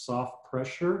first, soft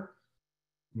pressure,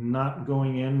 not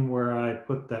going in where I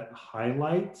put that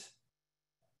highlight.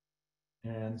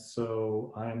 And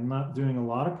so I'm not doing a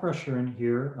lot of pressure in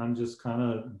here. I'm just kind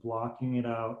of blocking it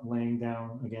out, laying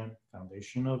down, again,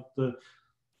 foundation of the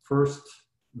first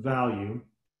value,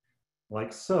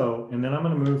 like so. And then I'm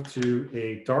going to move to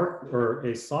a dark or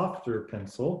a softer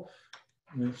pencil,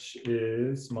 which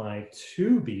is my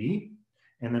 2B.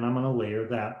 And then I'm going to layer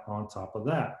that on top of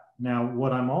that. Now,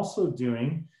 what I'm also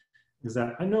doing is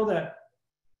that I know that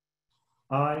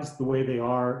eyes, the way they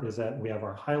are, is that we have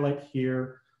our highlight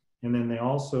here. And then they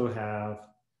also have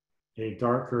a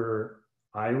darker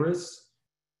iris,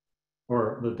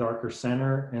 or the darker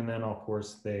center. And then of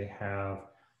course they have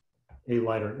a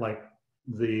lighter, like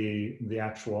the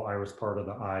actual iris part of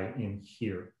the eye in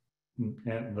here.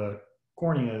 And the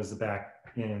cornea is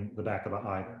in the back of the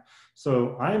eye there.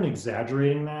 So I'm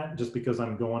exaggerating that just because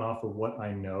I'm going off of what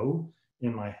I know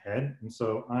in my head. And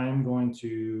so I'm going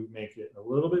to make it a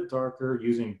little bit darker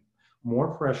using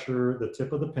more pressure, the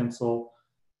tip of the pencil.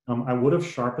 I would have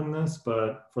sharpened this,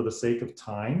 but for the sake of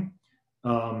time,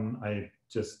 I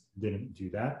just didn't do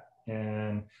that.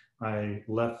 And I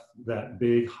left that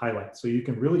big highlight. So you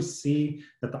can really see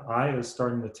that the eye is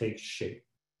starting to take shape.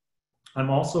 I'm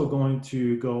also going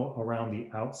to go around the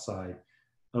outside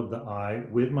of the eye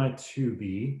with my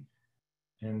 2B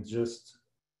and just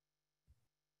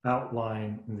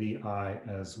outline the eye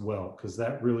as well, because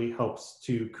that really helps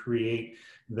to create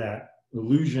that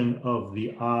illusion of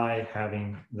the eye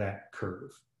having that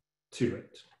curve to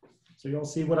it. So you all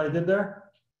see what I did there?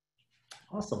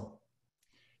 Awesome.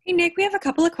 Hey, Nick, we have a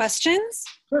couple of questions.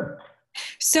 Sure.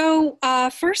 So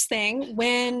first thing,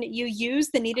 when you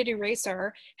use the kneaded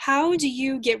eraser, how do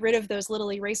you get rid of those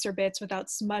little eraser bits without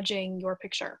smudging your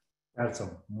picture? That's a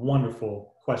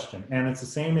wonderful question. And it's the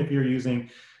same if you're using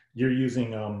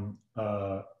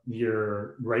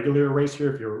your regular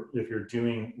eraser, if you're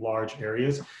doing large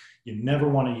areas. You never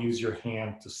want to use your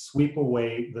hand to sweep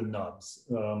away the nubs,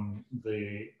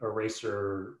 the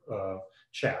eraser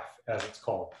chaff, as it's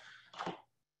called.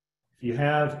 If you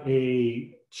have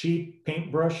a cheap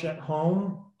paintbrush at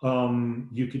home,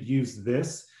 you could use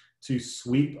this to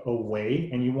sweep away,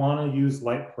 and you want to use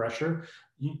light pressure.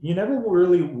 You never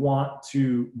really want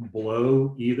to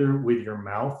blow either with your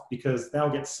mouth, because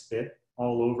that'll get spit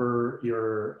all over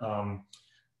your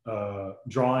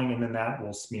drawing, and then that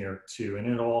will smear too, and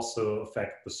it'll also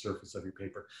affect the surface of your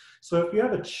paper. So if you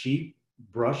have a cheap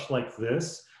brush like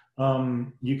this,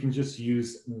 you can just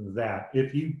use that.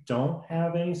 If you don't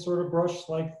have any sort of brush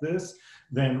like this,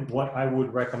 then what I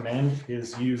would recommend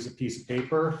is use a piece of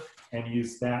paper and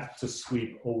use that to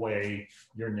sweep away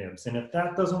your nibs. And if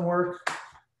that doesn't work,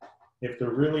 if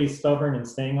they're really stubborn and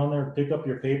staying on there, pick up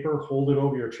your paper, hold it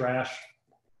over your trash,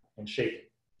 and shake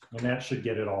it. And that should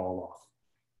get it all off.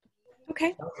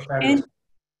 Okay. And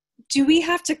do we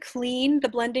have to clean the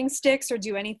blending sticks or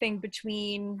do anything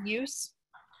between use?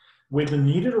 With the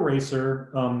kneaded eraser,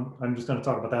 I'm just going to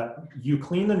talk about that. You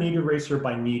clean the kneaded eraser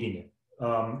by kneading it.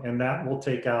 And that will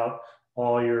take out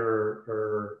all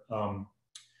your,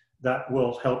 that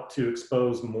will help to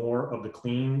expose more of the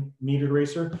clean kneaded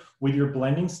eraser. With your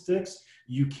blending sticks,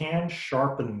 you can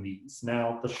sharpen these.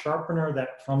 Now, the sharpener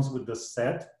that comes with the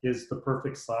set is the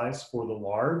perfect size for the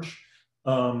large,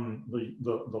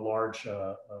 the large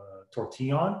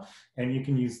tortillon, and you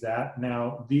can use that.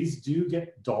 Now, these do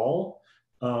get dull,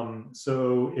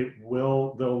 so they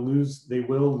will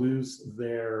lose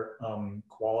their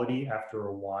quality after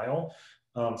a while.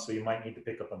 So you might need to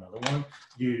pick up another one.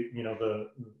 You know,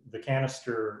 the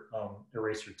canister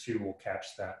eraser 2 will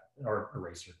catch that, or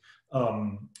eraser.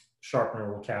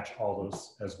 Sharpener will catch all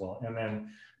those as well. And then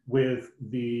with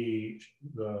the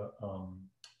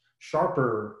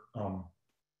sharper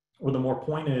or the more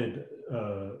pointed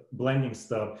blending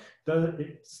stuff,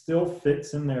 it still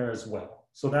fits in there as well.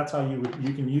 So that's how you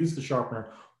can use the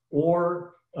sharpener,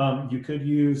 or you could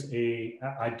use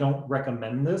I don't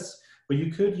recommend this, but you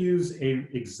could use a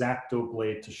X-Acto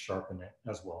blade to sharpen it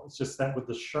as well. It's just that with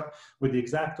the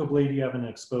X-Acto blade, you have an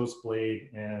exposed blade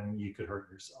and you could hurt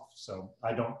yourself. So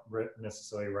I don't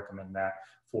necessarily recommend that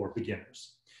for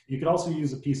beginners. You could also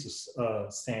use a piece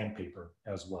of sandpaper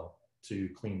as well to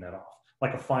clean that off,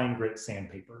 like a fine grit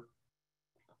sandpaper.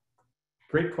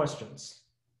 Great questions.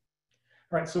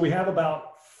 All right, so we have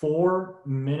about 4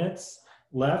 minutes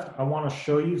left. I want to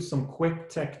show you some quick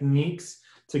techniques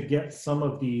to get some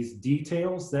of these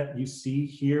details that you see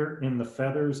here in the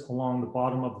feathers along the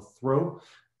bottom of the throat.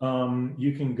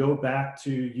 You can go back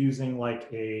to using like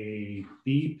a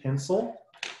bee pencil.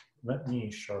 Let me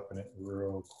sharpen it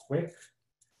real quick.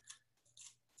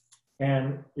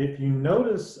 And if you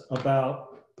notice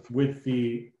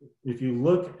if you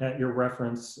look at your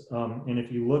reference, and if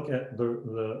you look at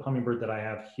the hummingbird that I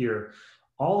have here,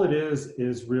 all it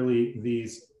is really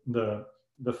the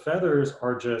feathers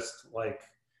are just like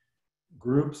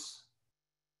groups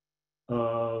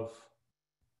of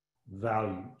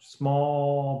value,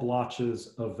 small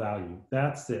blotches of value.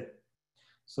 That's it.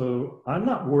 So I'm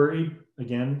not worried,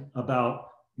 again, about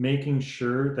making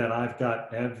sure that I've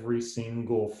got every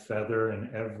single feather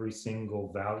and every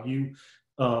single value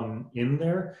in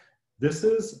there.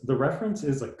 The reference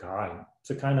is a guide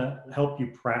to kind of help you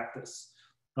practice.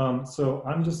 So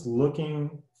I'm just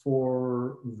looking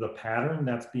for the pattern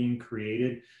that's being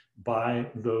created by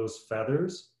those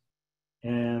feathers.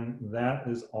 And that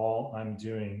is all I'm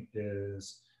doing,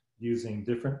 is using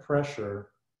different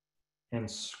pressure and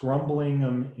scrumbling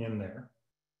them in there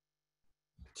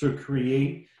to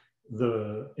create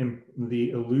the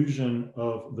illusion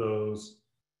of those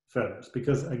feathers.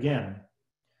 Because again,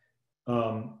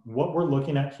 what we're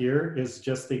looking at here is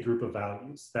just a group of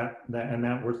values.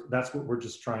 That's what we're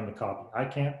just trying to copy. I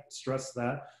can't stress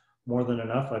that more than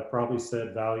enough. I've probably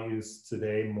said values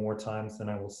today more times than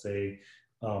I will say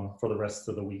for the rest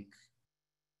of the week.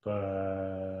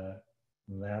 But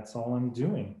that's all I'm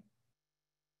doing.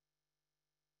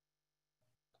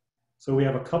 So we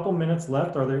have a couple minutes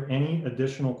left. Are there any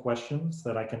additional questions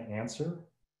that I can answer?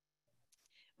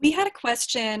 We had a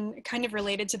question kind of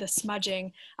related to the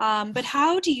smudging, but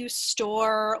how do you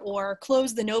store or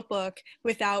close the notebook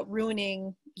without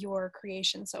ruining your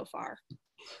creation so far?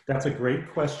 That's a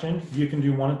great question. You can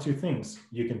do one of two things.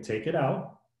 You can take it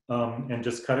out and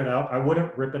just cut it out. I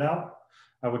wouldn't rip it out.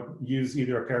 I would use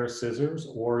either a pair of scissors,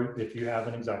 or if you have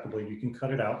an X-Acto blade, you can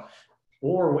cut it out.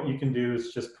 Or what you can do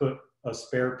is just put a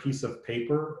spare piece of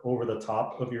paper over the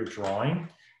top of your drawing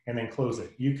and then close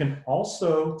it. You can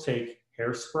also take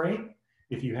hairspray,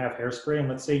 if you have hairspray, and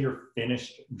let's say you're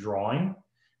finished drawing.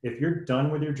 If you're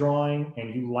done with your drawing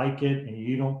and you like it and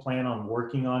you don't plan on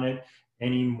working on it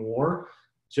anymore,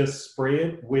 just spray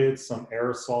it with some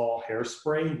aerosol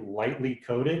hairspray, lightly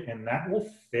coat it, and that will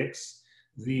fix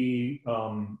the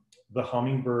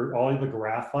hummingbird, all of the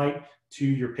graphite to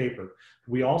your paper.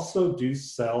 We also do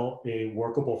sell a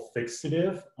workable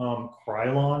fixative.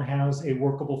 Krylon has a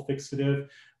workable fixative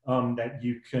that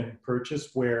you can purchase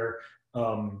where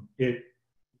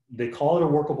they call it a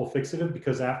workable fixative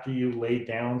because after you lay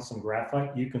down some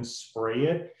graphite, you can spray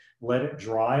it, let it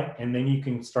dry, and then you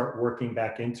can start working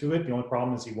back into it. The only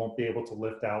problem is you won't be able to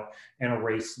lift out and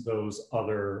erase those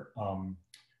other,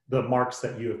 the marks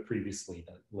that you have previously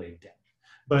laid down.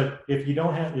 But if you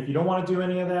don't want to do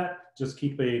any of that, just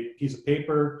keep a piece of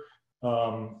paper,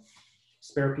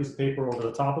 spare piece of paper over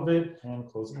the top of it and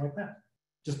close it like that.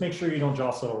 Just make sure you don't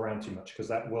jostle around too much because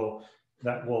that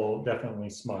will definitely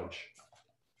smudge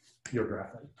your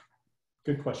graphite.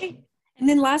 Good question. And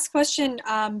then last question,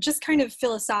 just kind of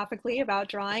philosophically about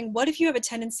drawing. What if you have a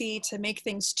tendency to make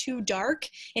things too dark?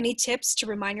 Any tips to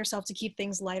remind yourself to keep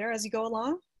things lighter as you go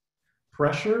along?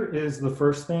 Pressure is the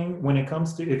first thing. When it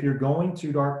comes to, if you're going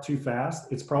too dark too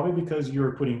fast, it's probably because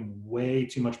you're putting way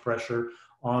too much pressure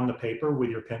on the paper with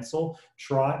your pencil.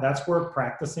 That's where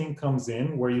practicing comes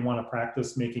in, where you want to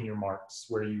practice making your marks,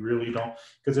 where you really don't,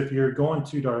 because if you're going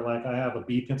too dark, like I have a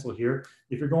B pencil here,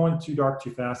 if you're going too dark too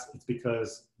fast, it's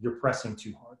because you're pressing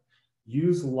too hard.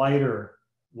 Use lighter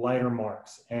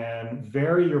marks and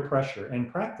vary your pressure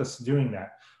and practice doing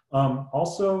that.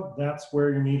 Also, that's where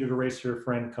your kneaded eraser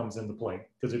friend comes into play,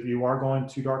 because if you are going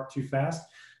too dark too fast,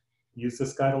 use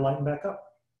this guy to lighten back up.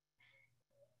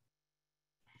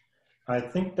 I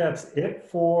think that's it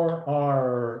for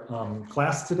our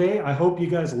class today. I hope you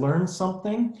guys learned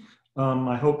something.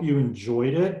 I hope you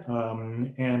enjoyed it.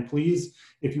 And please,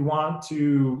 if you want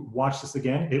to watch this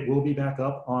again, it will be back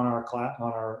up on our class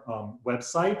on our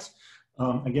website.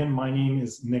 Again, my name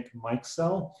is Nick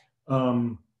Mikesell.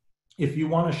 If you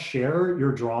want to share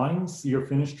your drawings, your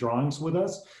finished drawings with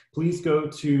us, please go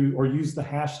to or use the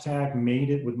hashtag make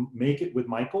it with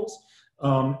Michaels.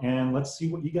 And let's see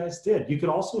what you guys did. You could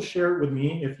also share it with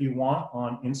me if you want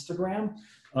on Instagram.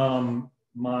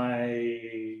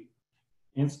 My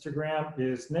Instagram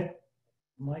is Nick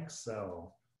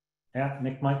Mikesell, at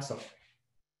Nick Mikesell.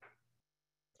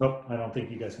 Oh, I don't think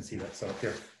you guys can see that, so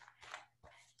here.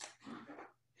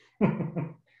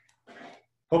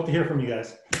 Hope to hear from you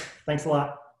guys. Thanks a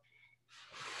lot.